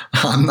couple of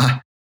them.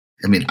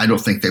 I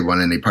don't think they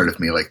want any part of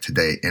me like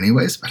today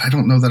anyways, but I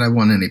don't know that I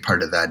want any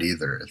part of that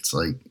either. It's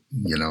like,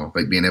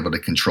 like being able to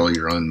control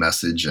your own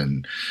message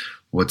and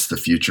what's the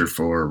future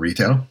for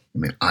retail?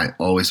 I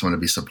always want to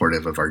be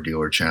supportive of our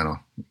dealer channel.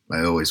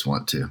 I always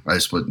want to. I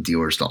just want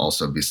dealers to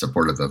also be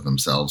supportive of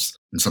themselves.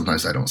 And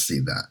sometimes I don't see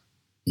that.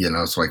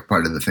 It's like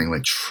part of the thing,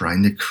 like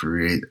trying to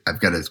create, I've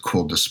got a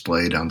cool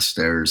display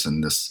downstairs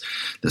and this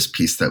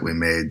piece that we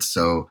made.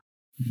 So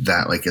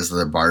that like as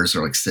the bars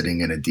are like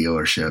sitting in a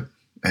dealership,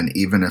 and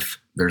even if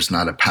there's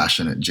not a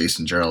passionate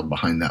Jason Gerald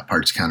behind that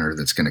parts counter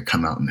that's going to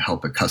come out and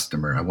help a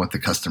customer, I want the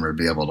customer to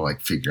be able to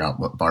like figure out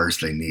what bars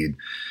they need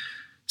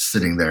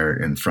sitting there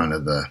in front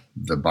of the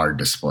bar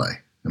display.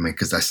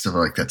 Because I still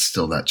feel like that's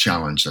still that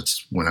challenge.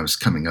 That's when I was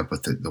coming up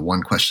with it. The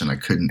one question I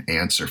couldn't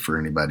answer for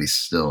anybody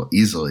still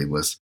easily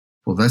was,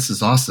 well, this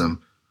is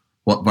awesome.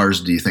 What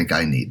bars do you think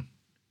I need?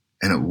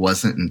 And it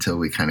wasn't until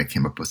we kind of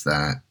came up with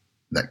that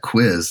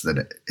quiz that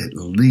at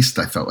least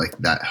I felt like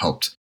that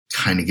helped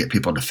kind of get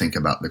people to think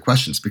about the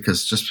questions.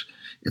 Because just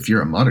if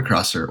you're a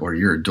motocrosser or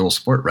you're a dual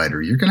sport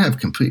rider, you're going to have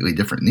completely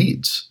different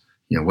needs.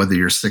 Whether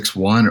you're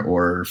 6'1"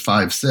 or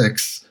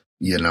 5'6",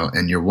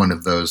 and you're one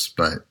of those,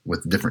 but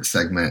with a different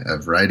segment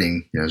of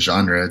riding,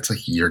 genre, it's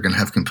like you're going to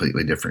have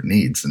completely different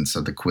needs. And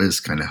so the quiz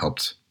kind of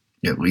helped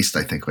at least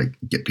I think like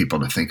get people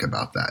to think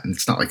about that. And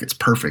it's not like it's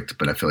perfect,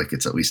 but I feel like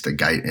it's at least a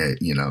guide,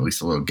 at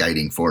least a little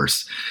guiding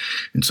force.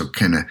 And so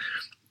kind of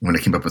when I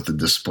came up with the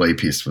display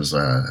piece was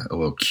a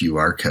little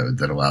QR code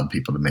that allowed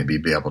people to maybe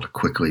be able to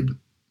quickly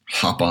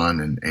hop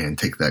on and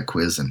take that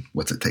quiz. And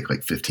what's it take,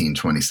 like 15,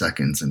 20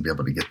 seconds, and be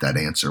able to get that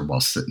answer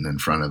while sitting in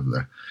front of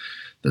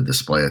the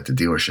display at the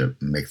dealership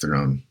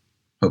and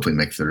hopefully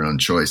make their own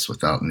choice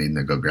without needing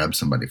to go grab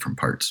somebody from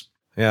parts.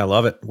 Yeah, I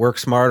love it. Work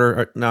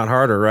smarter, not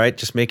harder, right?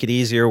 Just make it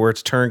easier where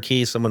it's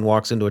turnkey. Someone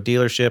walks into a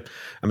dealership.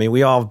 I mean,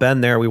 we all have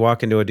been there. We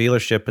walk into a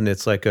dealership and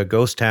it's like a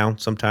ghost town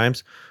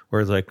sometimes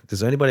where it's like,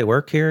 does anybody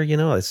work here?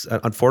 It's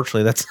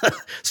unfortunately, that's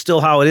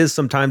still how it is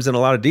sometimes in a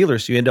lot of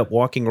dealers. You end up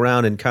walking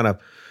around and kind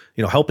of,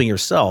 helping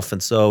yourself.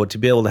 And so to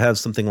be able to have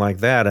something like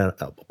that,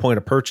 a point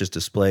of purchase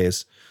display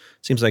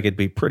seems like it'd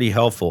be pretty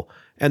helpful.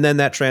 And then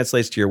that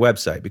translates to your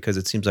website because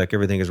it seems like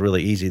everything is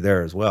really easy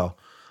there as well.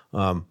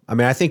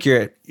 I think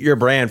your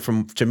brand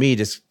to me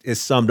just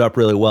is summed up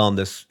really well in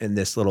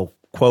this little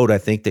quote I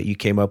think that you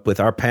came up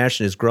with. Our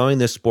passion is growing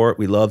this sport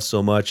we love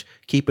so much.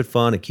 Keep it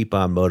fun and keep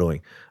on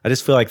motoing. I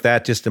just feel like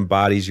that just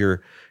embodies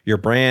your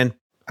brand.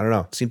 I don't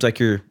know. It seems like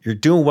you're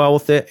doing well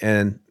with it,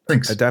 and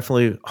thanks. I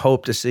definitely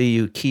hope to see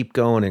you keep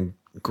going and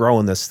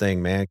growing this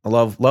thing, man. I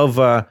love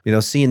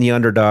seeing the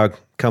underdog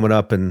coming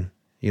up and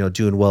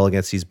doing well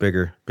against these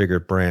bigger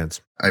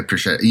brands. I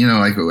appreciate it.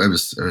 I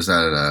was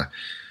at a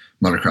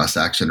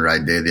motocross action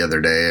ride day the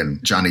other day,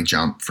 and Johnny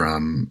Jump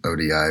from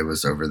ODI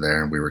was over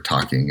there, and we were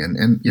talking,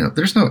 and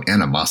there's no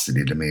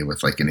animosity to me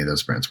with like any of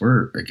those brands.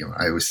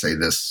 I always say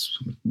this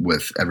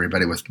with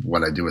everybody with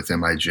what I do with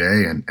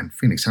MIJ and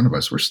Phoenix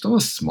Handlebars, we're still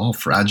a small,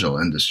 fragile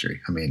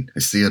industry. I mean, I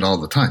see it all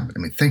the time. I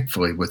mean,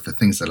 thankfully with the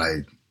things that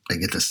I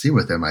get to see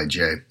with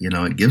MIJ,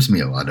 it gives me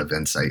a lot of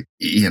insight.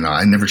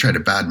 I never try to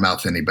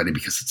badmouth anybody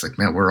because it's like,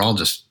 man, we're all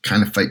just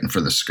kind of fighting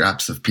for the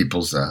scraps of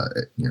people's,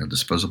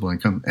 disposable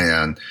income.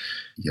 And,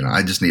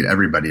 I just need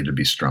everybody to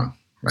be strong.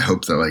 I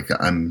hope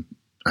that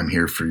I'm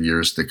here for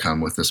years to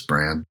come with this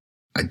brand.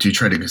 I do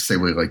try to say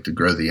we like to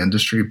grow the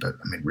industry, but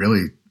I mean,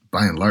 really,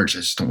 by and large,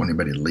 I just don't want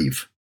anybody to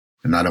leave.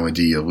 And not only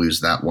do you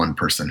lose that one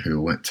person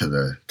who went to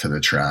the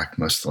track,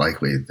 most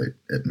likely that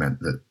it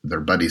meant that their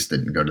buddies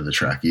didn't go to the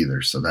track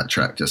either. So that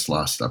track just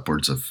lost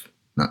upwards of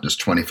not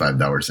just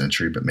 $25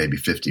 entry, but maybe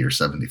 50 or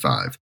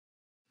 75.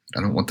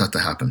 I don't want that to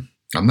happen.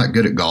 I'm not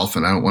good at golf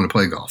and I don't want to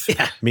play golf.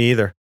 Yeah, me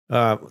either.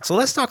 So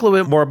let's talk a little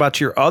bit more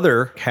about your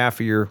other half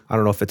of your, I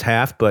don't know if it's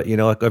half, but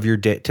of your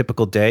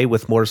typical day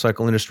with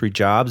motorcycle industry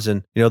jobs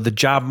and, the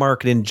job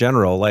market in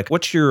general. Like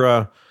what's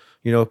your,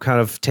 kind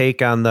of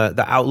take on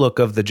the outlook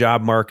of the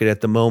job market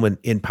at the moment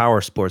in power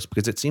sports?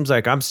 Because it seems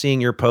like I'm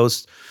seeing your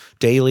posts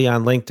daily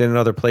on LinkedIn and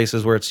other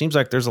places where it seems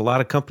like there's a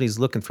lot of companies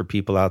looking for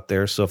people out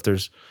there. So if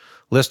there's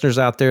listeners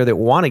out there that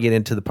want to get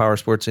into the power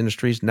sports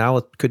industries, now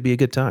it could be a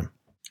good time.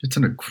 It's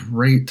in a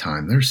great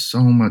time. There's so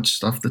much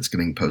stuff that's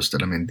getting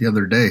posted. I mean, the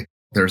other day,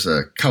 there's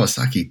a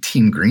Kawasaki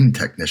Team Green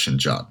technician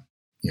job.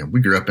 We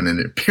grew up in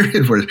a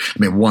period where,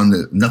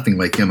 nothing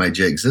like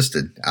MIJ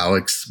existed.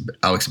 Alex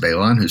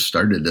Balon, who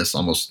started this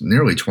almost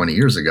nearly 20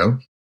 years ago,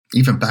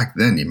 even back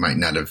then, you might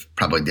not have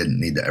probably didn't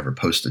need to ever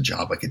post a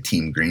job like a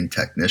Team Green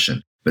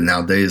technician. But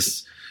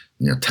nowadays,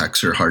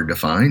 techs are hard to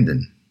find,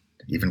 and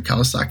even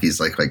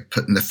Kawasaki's like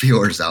putting the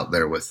feelers out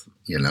there with,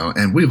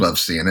 and we love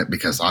seeing it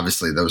because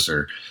obviously those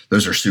are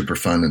super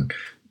fun and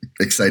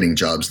exciting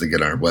jobs to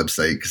get on our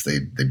website because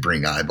they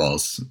bring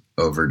eyeballs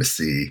over to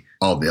see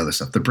all the other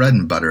stuff. The bread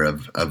and butter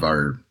of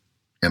our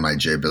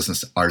MIJ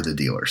business are the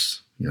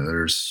dealers.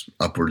 There's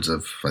upwards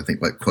of, I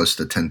think, like close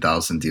to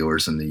 10,000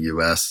 dealers in the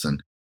U.S.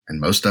 and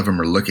most of them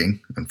are looking.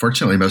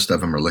 Unfortunately, most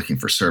of them are looking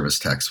for service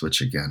techs,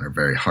 which again are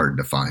very hard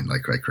to find.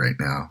 Like right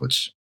now,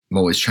 which I'm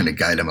always trying to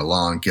guide them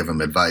along, give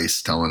them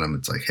advice, telling them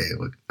it's like, hey,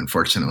 look,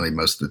 unfortunately,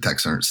 most of the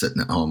techs aren't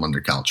sitting at home on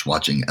their couch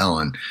watching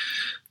Ellen.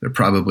 They're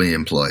probably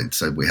employed.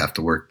 So we have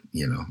to work,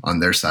 on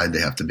their side. They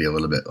have to be a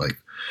little bit like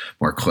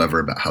more clever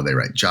about how they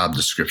write job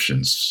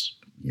descriptions.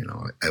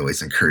 I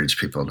always encourage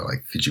people to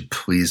could you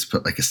please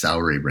put like a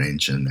salary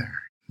range in there?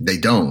 They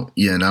don't,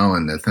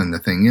 and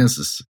the thing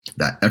is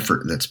that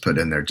effort that's put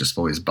in there just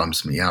always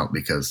bumps me out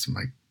because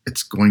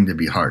it's going to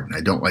be hard. And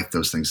I don't like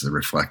those things that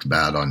reflect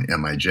bad on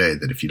MIJ,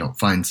 that if you don't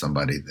find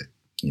somebody that,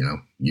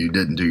 you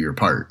didn't do your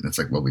part. And it's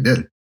like, well, we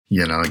did.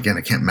 Again,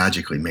 I can't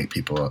magically make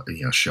people,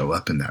 show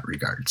up in that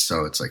regard.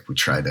 So it's like we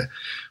try to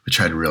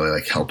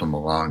really help them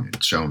along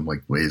and show them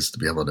ways to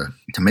be able to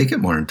make it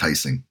more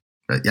enticing.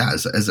 But yeah,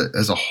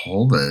 as a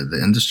whole, the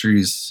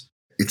industry's,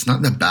 it's not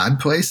in a bad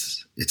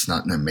place. It's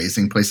not an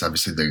amazing place.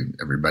 Obviously,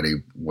 everybody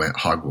went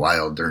hog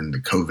wild during the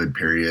COVID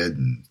period,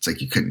 and it's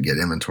like you couldn't get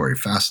inventory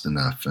fast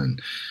enough,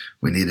 and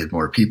we needed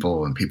more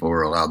people, and people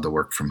were allowed to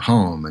work from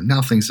home. And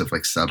now things have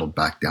settled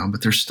back down,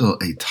 but there's still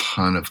a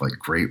ton of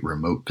great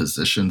remote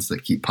positions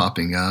that keep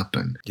popping up.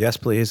 And yes,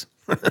 please,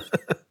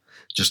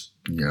 just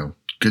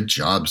good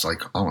jobs.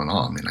 All in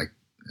all, I mean,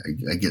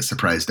 I get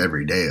surprised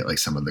every day at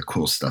some of the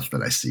cool stuff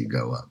that I see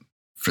go up.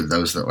 For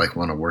those that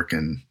want to work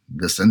in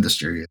this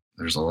industry,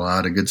 there's a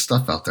lot of good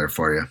stuff out there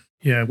for you.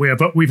 Yeah,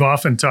 we've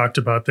often talked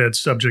about that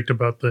subject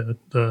about the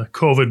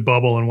COVID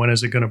bubble and when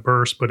is it going to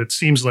burst, but it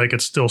seems like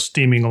it's still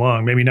steaming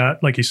along. Maybe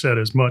not, like you said,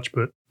 as much,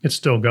 but it's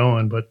still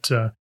going. But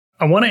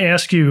I want to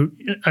ask you,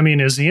 I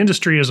mean, as the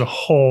industry as a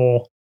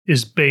whole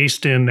is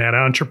based in that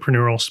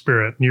entrepreneurial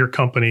spirit, and your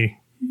company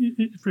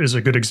is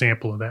a good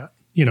example of that.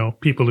 You know,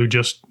 people who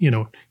just,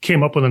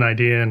 came up with an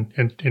idea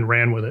and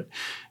ran with it.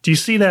 Do you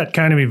see that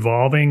kind of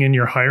evolving in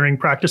your hiring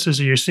practices?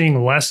 Are you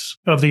seeing less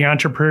of the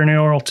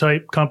entrepreneurial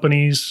type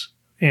companies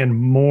and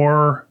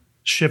more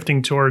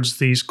shifting towards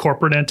these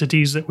corporate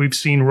entities that we've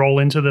seen roll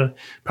into the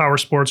power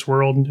sports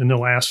world in the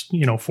last,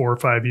 4 or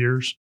 5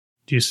 years?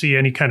 Do you see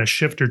any kind of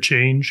shift or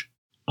change?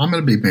 I'm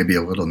going to be maybe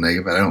a little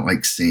negative. I don't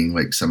like seeing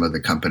like some of the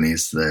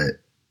companies that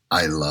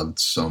I loved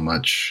so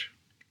much,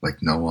 like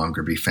no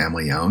longer be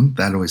family owned.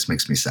 That always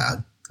makes me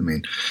sad. I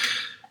mean,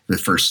 the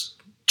first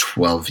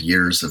 12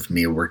 years of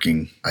me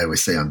working, I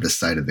always say on this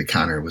side of the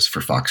counter, was for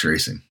Fox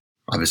Racing.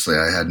 Obviously,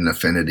 I had an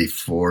affinity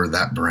for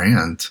that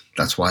brand.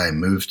 That's why I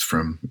moved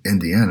from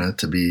Indiana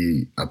to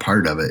be a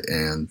part of it.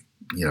 And,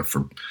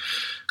 for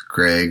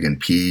Greg and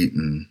Pete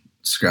and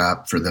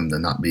Scrap, for them to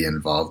not be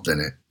involved in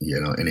it,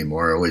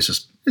 anymore, it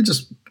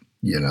just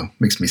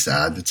makes me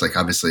sad. It's like,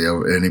 obviously,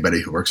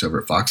 anybody who works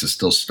over at Fox is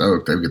still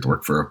stoked. They get to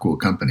work for a cool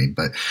company.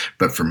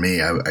 But for me,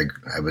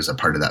 I was a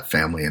part of that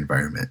family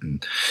environment.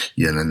 And,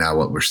 now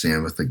what we're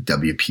seeing with like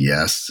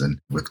WPS and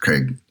with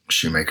Craig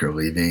Shoemaker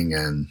leaving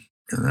and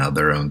now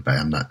they're owned by,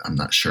 I'm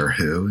not sure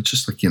who. It's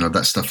just like,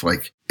 that stuff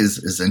like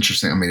is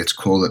interesting. I mean, it's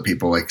cool that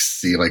people like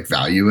see like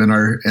value in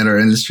our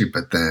industry,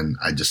 but then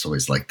I just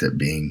always liked it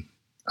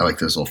I like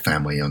those little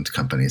family owned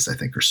companies. I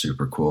think are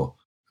super cool.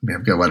 I mean,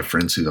 I've got a lot of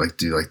friends who like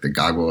do like the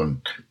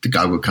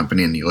goggle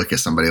company, and you look at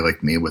somebody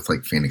like me with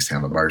like Phoenix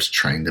Handlebars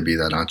trying to be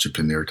that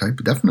entrepreneur type.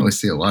 I definitely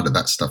see a lot of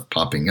that stuff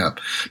popping up,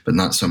 but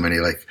not so many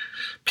like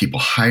people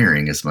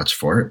hiring as much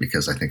for it,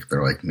 because I think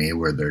they're like me,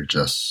 where they're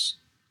just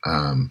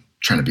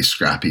trying to be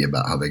scrappy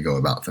about how they go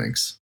about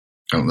things.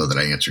 I don't know that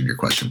I answered your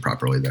question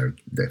properly there,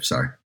 Dave.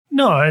 Sorry.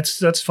 No,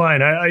 that's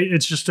fine.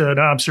 It's just an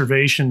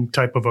observation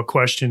type of a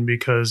question,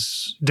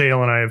 because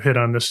Dale and I have hit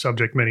on this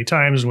subject many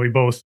times, and we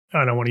both,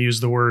 I don't want to use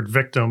the word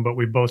victim, but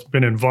we've both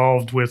been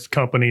involved with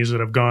companies that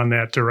have gone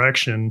that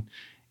direction.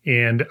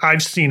 And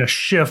I've seen a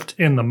shift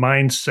in the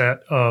mindset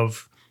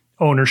of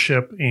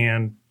ownership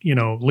and,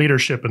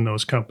 leadership in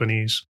those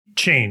companies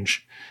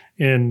change.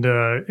 And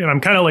I'm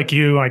kind of like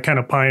you. I kind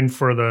of pine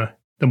for the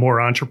more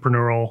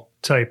entrepreneurial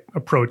type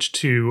approach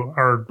to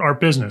our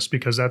business,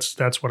 because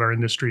that's what our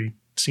industry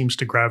seems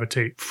to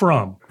gravitate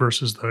from,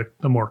 versus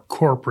the more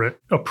corporate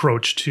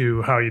approach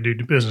to how you do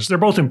business. They're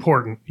both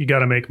important. You got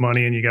to make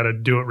money and you got to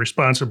do it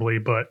responsibly,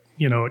 but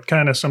it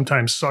kind of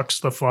sometimes sucks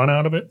the fun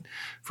out of it,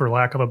 for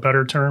lack of a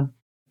better term.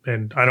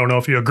 And I don't know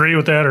if you agree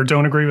with that or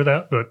don't agree with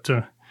that, but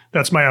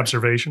that's my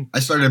observation. I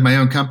started my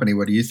own company.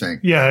 What do you think?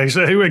 Yeah,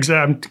 exactly.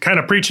 I'm kind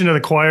of preaching to the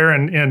choir,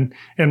 and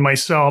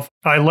myself.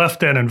 I left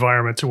that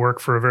environment to work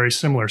for a very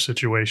similar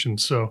situation.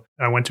 So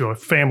I went to a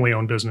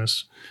family-owned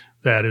business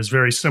that is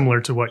very similar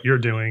to what you're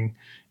doing,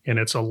 and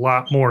it's a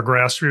lot more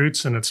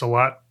grassroots, and it's a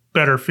lot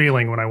better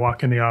feeling when I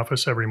walk in the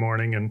office every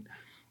morning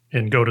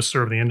and go to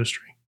serve the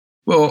industry.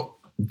 Well,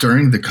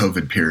 during the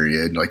COVID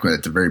period, like when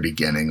at the very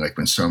beginning, like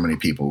when so many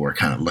people were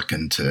kind of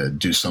looking to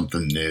do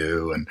something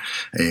new,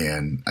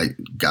 and I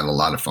got a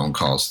lot of phone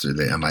calls through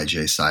the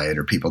MIJ site,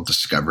 or people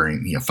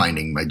discovering,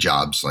 finding my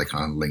jobs like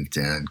on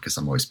LinkedIn, because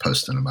I'm always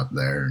posting them up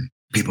there. And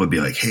people would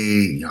be like,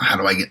 hey, how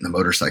do I get in the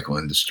motorcycle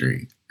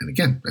industry? And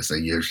again,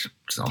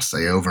 I'll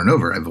say over and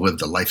over, I've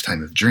lived a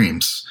lifetime of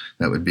dreams.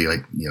 That would be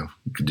like, you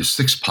could do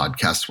 6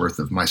 podcasts worth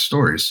of my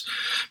stories.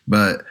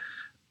 But,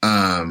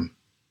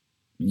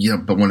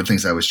 but one of the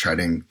things I always try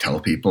to tell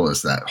people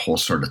is that whole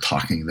sort of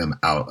talking them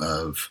out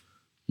of,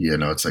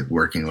 it's like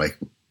working like,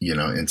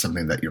 in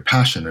something that you're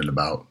passionate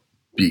about.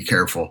 Be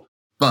careful.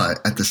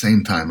 But at the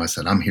same time, I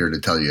said, I'm here to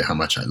tell you how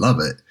much I love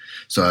it.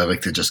 So I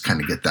like to just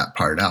kind of get that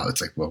part out. It's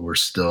like, well, we're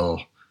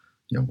still,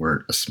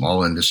 we're a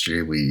small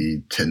industry.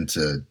 We tend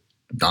to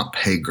not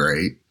pay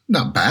great.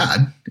 Not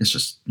bad. It's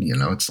just,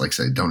 it's like,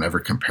 say, don't ever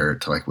compare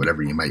it to like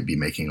whatever you might be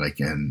making like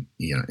in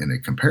a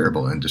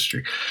comparable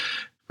industry.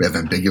 We have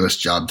ambiguous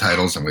job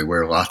titles and we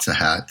wear lots of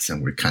hats,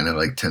 and we kind of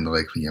like tend to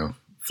like,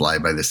 fly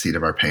by the seat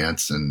of our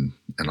pants and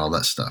all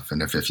that stuff.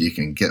 And if you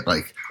can get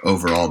like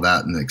over all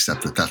that and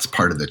accept that that's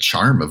part of the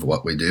charm of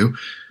what we do,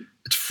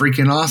 it's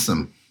freaking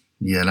awesome.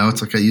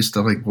 It's like I used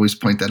to like always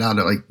point that out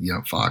at like,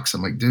 Fox.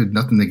 I'm like, dude,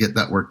 nothing to get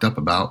that worked up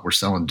about. We're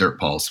selling dirt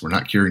balls. We're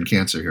not curing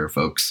cancer here,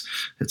 folks.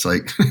 It's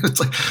like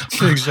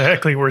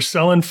exactly. We're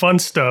selling fun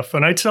stuff.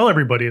 And I tell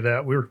everybody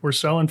that we're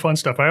selling fun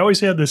stuff. I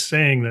always had this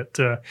saying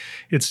that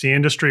it's the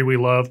industry we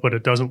love, but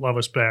it doesn't love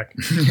us back.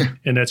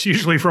 And that's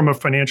usually from a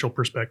financial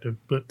perspective.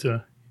 But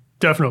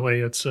definitely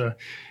it's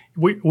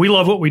we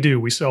love what we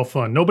do. We sell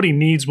fun. Nobody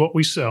needs what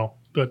we sell,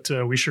 but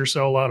we sure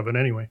sell a lot of it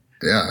anyway.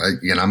 Yeah,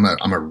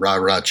 I'm a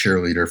rah-rah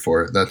cheerleader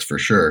for it. That's for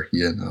sure.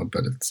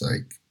 But it's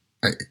like,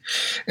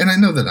 And I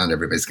know that not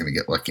everybody's going to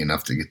get lucky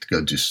enough to get to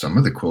go do some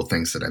of the cool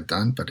things that I've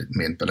done,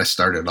 but I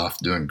started off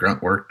doing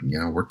grunt work,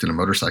 worked in a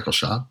motorcycle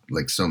shop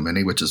like so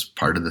many, which is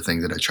part of the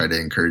thing that I try to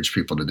encourage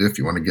people to do if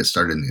you want to get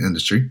started in the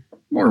industry,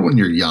 more when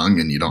you're young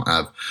and you don't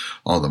have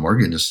all the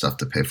mortgage and stuff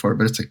to pay for it.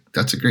 But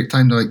that's a great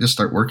time to just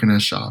start working in a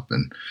shop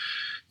and,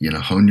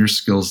 hone your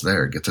skills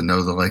there, get to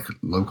know the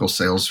local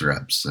sales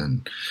reps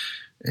and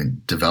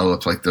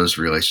develop those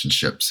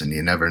relationships. And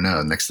you never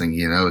know. Next thing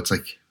you know, it's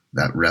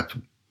that rep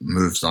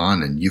moves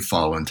on and you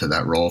fall into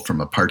that role from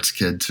a parts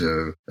kid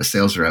to a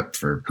sales rep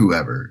for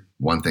whoever.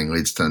 One thing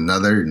leads to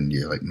another and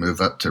you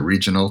move up to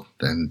regional,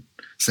 then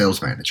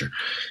sales manager.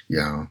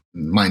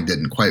 Mine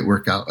didn't quite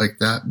work out like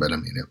that, but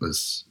it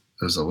was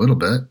a little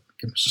bit.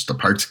 It was just a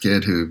parts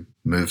kid who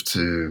moved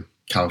to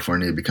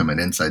California to become an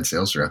inside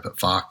sales rep at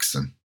Fox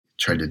and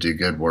tried to do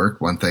good work.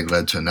 One thing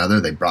led to another.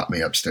 They brought me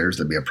upstairs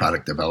to be a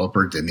product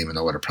developer. Didn't even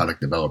know what a product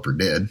developer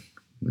did,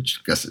 which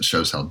I guess it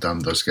shows how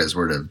dumb those guys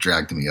were to have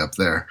dragged me up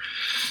there.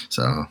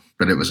 So,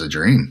 but it was a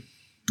dream.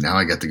 Now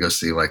I get to go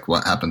see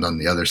what happened on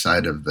the other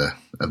side of the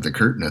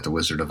curtain at the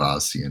Wizard of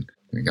Oz. And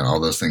I got all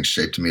those things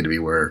shaped me to be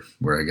where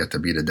I get to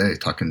be today,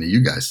 talking to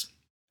you guys.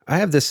 I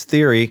have this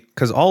theory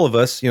because all of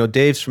us,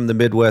 Dave's from the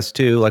Midwest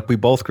too. We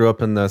both grew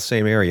up in the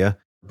same area.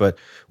 But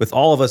with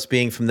all of us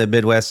being from the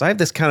Midwest, I have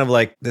this kind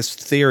of this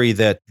theory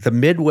that the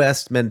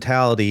Midwest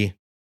mentality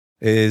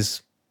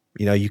is,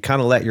 you kind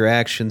of let your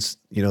actions,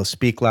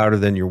 speak louder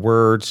than your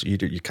words.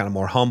 You're kind of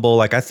more humble.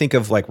 I think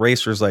of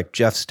racers like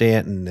Jeff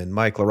Stanton and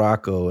Mike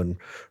LaRocco and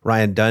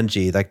Ryan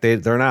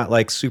Dungey. They're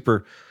not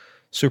super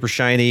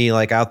shiny,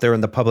 out there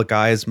in the public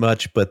eye as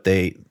much, but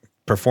they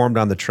performed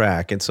on the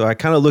track. And so I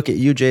kind of look at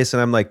you,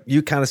 Jason. I'm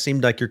you kind of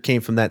seemed like you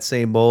came from that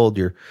same mold.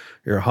 You're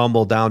a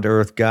humble, down to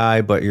earth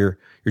guy, but you're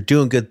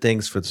doing good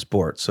things for the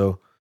sport. So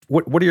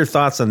what are your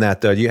thoughts on that,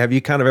 though? Have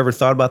you kind of ever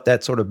thought about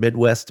that sort of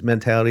Midwest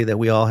mentality that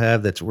we all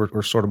have, that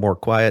we're sort of more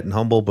quiet and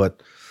humble,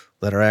 but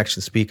let our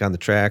actions speak on the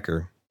track?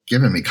 Or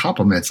giving me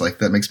compliments like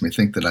that makes me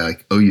think that I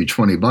owe you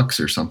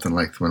 $20 or something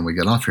when we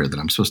get off here, that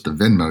I'm supposed to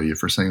Venmo you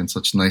for saying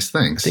such nice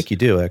things. I think you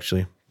do,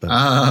 actually.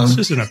 This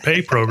isn't a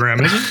pay program,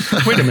 is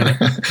it? Wait a minute.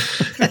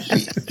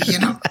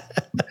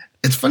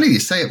 It's funny you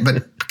say it,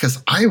 but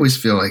because I always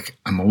feel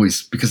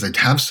because I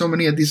have so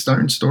many of these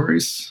darn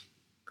stories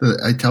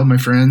that I tell my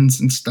friends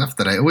and stuff,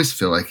 that I always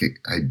feel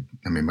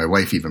my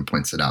wife even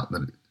points it out,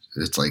 that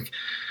it's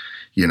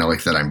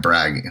that I'm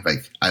bragging.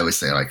 I always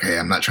say hey,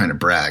 I'm not trying to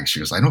brag. She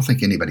goes, I don't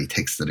think anybody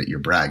takes that you're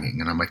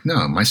bragging. And I'm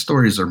no, my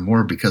stories are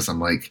more because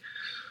I'm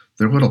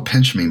they're little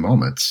pinch me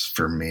moments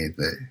for me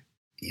that,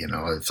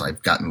 if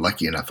I've gotten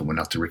lucky enough and went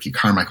out to Ricky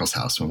Carmichael's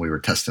house when we were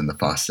testing the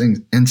Foss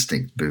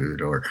Instinct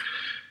boot, or,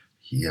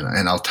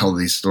 and I'll tell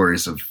these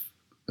stories of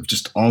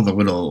just all the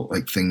little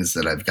things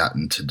that I've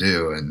gotten to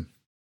do.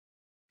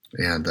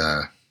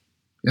 So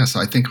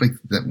I think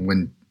that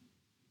when,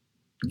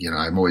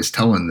 I'm always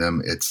telling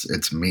them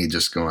it's me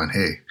just going,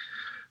 hey,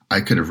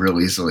 I could have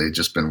real easily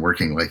just been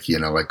working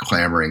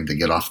clamoring to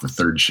get off the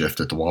third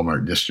shift at the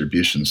Walmart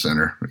distribution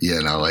center,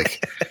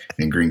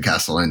 in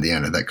Greencastle,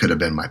 Indiana. That could have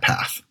been my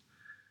path.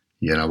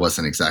 It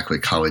wasn't exactly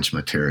college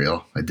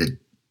material. I did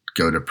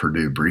go to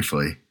Purdue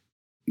briefly.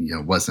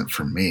 It wasn't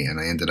for me. And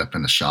I ended up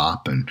in a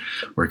shop and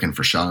working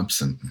for shops.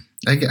 And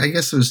I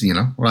guess it was, a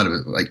lot of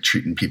it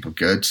treating people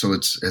good. So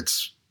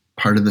it's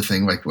part of the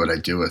thing, what I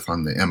do with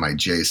on the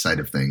MIJ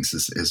side of things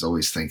is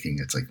always thinking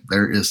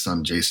there is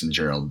some Jason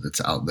Gerald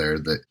that's out there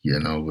that,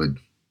 would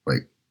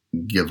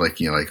give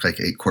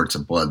 8 quarts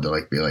of blood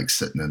to be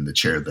sitting in the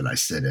chair that I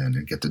sit in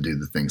and get to do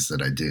the things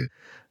that I do.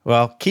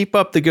 Well, keep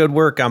up the good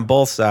work on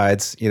both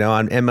sides,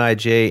 on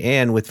MIJ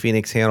and with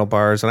Phoenix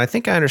Handlebars. And I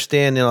think I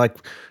understand,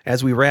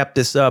 as we wrap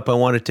this up, I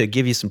wanted to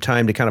give you some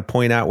time to kind of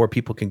point out where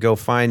people can go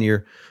find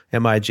your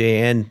MIJ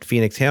and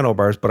Phoenix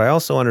Handlebars. But I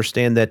also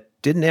understand that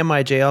didn't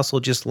MIJ also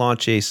just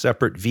launch a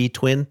separate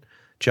V-Twin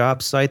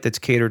job site that's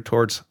catered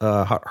towards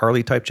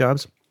Harley type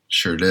jobs?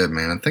 Sure did,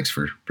 man. And thanks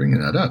for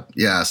bringing that up.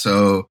 Yeah.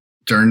 So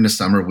during the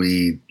summer,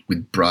 we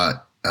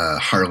brought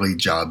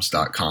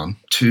HarleyJobs.com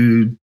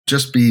to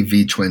just be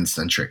V-Twin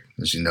centric.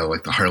 As you know,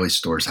 the Harley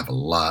stores have a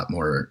lot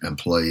more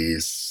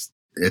employees.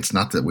 It's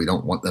not that we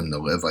don't want them to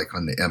live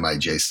on the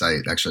MIJ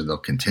site. Actually, they'll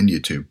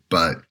continue to,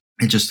 but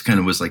it just kind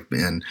of was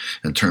in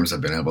terms of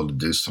being able to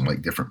do some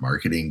different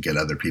marketing, get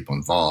other people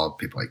involved,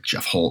 people like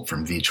Jeff Holt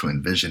from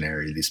V-Twin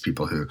Visionary, these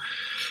people who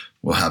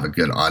will have a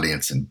good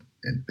audience and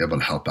be able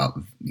to help out,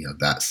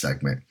 that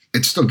segment.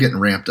 It's still getting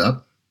ramped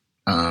up,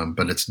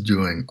 but it's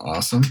doing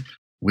awesome.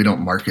 We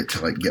don't market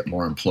to get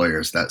more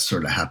employers. That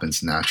sort of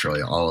happens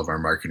naturally. All of our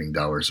marketing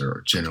dollars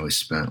are generally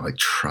spent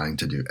trying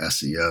to do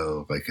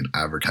SEO, in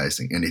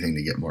advertising, anything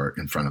to get more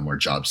in front of more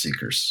job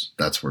seekers.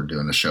 That's where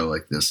doing a show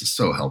like this is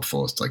so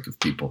helpful. It's if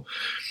people,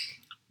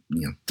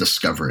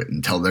 discover it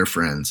and tell their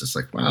friends. It's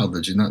wow,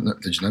 did you know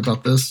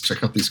about this?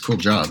 Check out these cool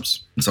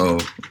jobs. And so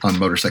on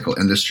Motorcycle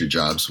Industry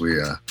Jobs, we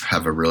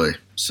have a really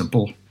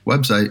simple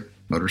website,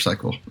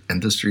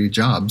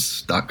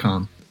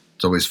 motorcycleindustryjobs.com.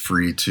 It's always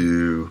free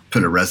to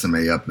put a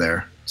resume up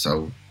there.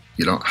 So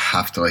You don't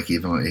have to, like,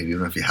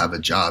 even if you have a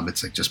job,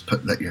 it's like just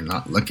put that you're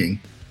not looking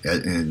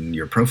in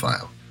your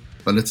profile.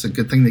 But it's a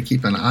good thing to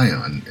keep an eye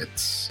on.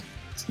 It's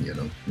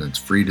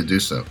free to do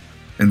so.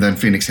 And then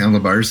Phoenix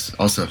Handlebars,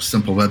 also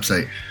simple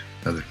website,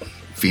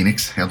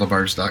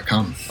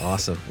 phoenixhandlebars.com.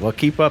 Awesome. Well,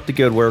 keep up the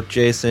good work,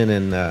 Jason,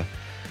 and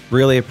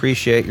really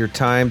appreciate your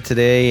time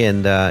today.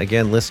 And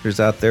again, listeners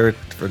out there,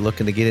 if you're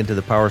looking to get into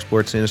the power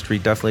sports industry,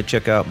 definitely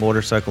check out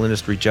Motorcycle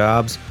Industry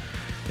Jobs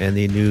and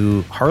the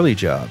new Harley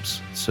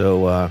Jobs.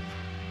 So,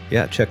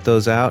 check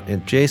those out.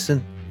 And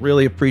Jason,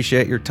 really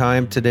appreciate your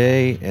time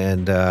today,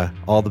 and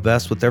all the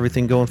best with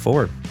everything going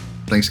forward.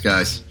 Thanks,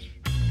 guys.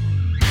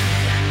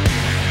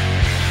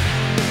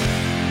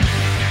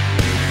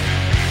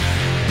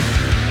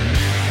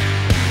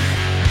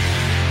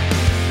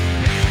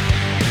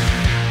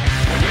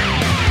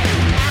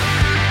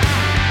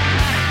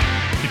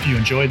 If you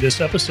enjoyed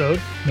this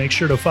episode, make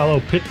sure to follow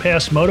Pit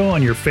Pass Moto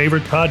on your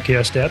favorite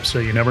podcast app so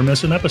you never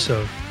miss an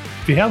episode.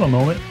 If you have a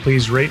moment,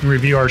 please rate and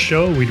review our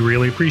show. We'd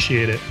really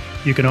appreciate it.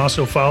 You can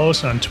also follow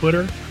us on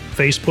Twitter,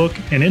 Facebook,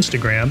 and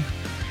Instagram,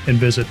 and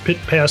visit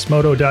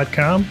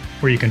pitpassmoto.com,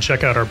 where you can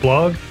check out our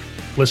blog,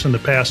 listen to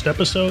past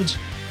episodes,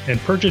 and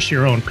purchase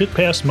your own Pit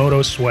Pass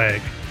Moto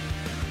swag.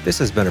 This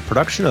has been a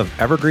production of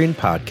Evergreen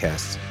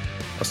Podcasts.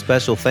 A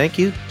special thank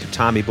you to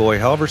Tommy Boy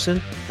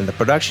Helverson and the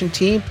production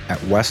team at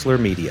Wessler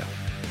Media.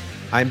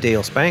 I'm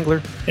Dale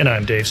Spangler. And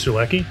I'm Dave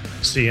Sulecki.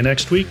 See you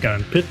next week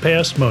on Pit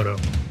Pass Moto.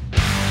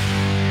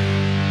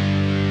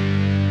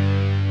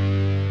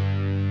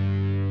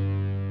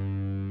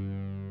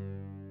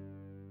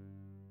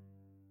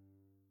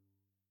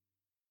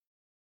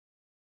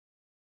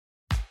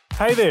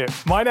 Hey there,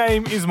 my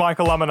name is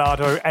Michael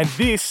Laminato, and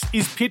this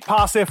is Pit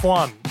Pass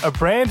F1, a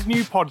brand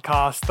new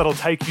podcast that'll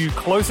take you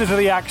closer to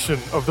the action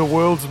of the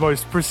world's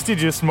most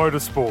prestigious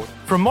motorsport.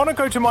 From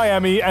Monaco to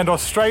Miami and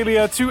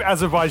Australia to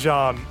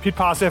Azerbaijan, Pit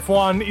Pass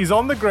F1 is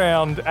on the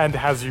ground and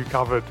has you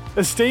covered.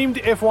 Esteemed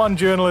F1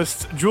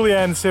 journalists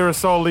Julianne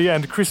Cerasoli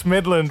and Chris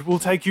Medland will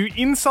take you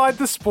inside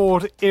the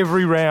sport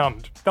every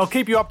round. They'll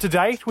keep you up to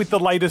date with the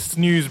latest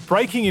news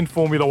breaking in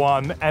Formula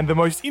One and the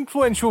most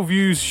influential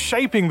views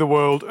shaping the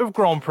world of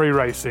Grand Prix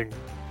racing.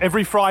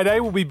 Every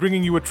Friday, we'll be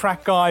bringing you a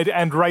track guide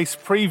and race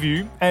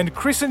preview, and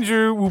Chris and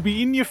Ju will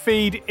be in your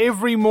feed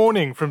every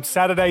morning from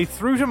Saturday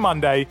through to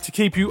Monday to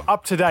keep you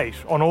up to date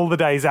on all the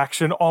day's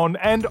action on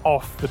and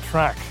off the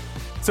track.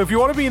 So if you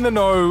want to be in the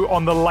know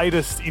on the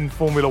latest in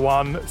Formula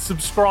One,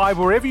 subscribe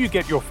wherever you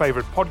get your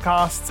favourite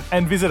podcasts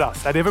and visit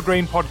us at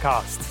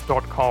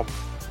evergreenpodcasts.com.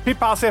 Pit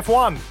Pass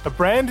F1, a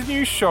brand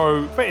new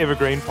show for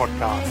Evergreen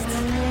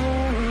Podcasts.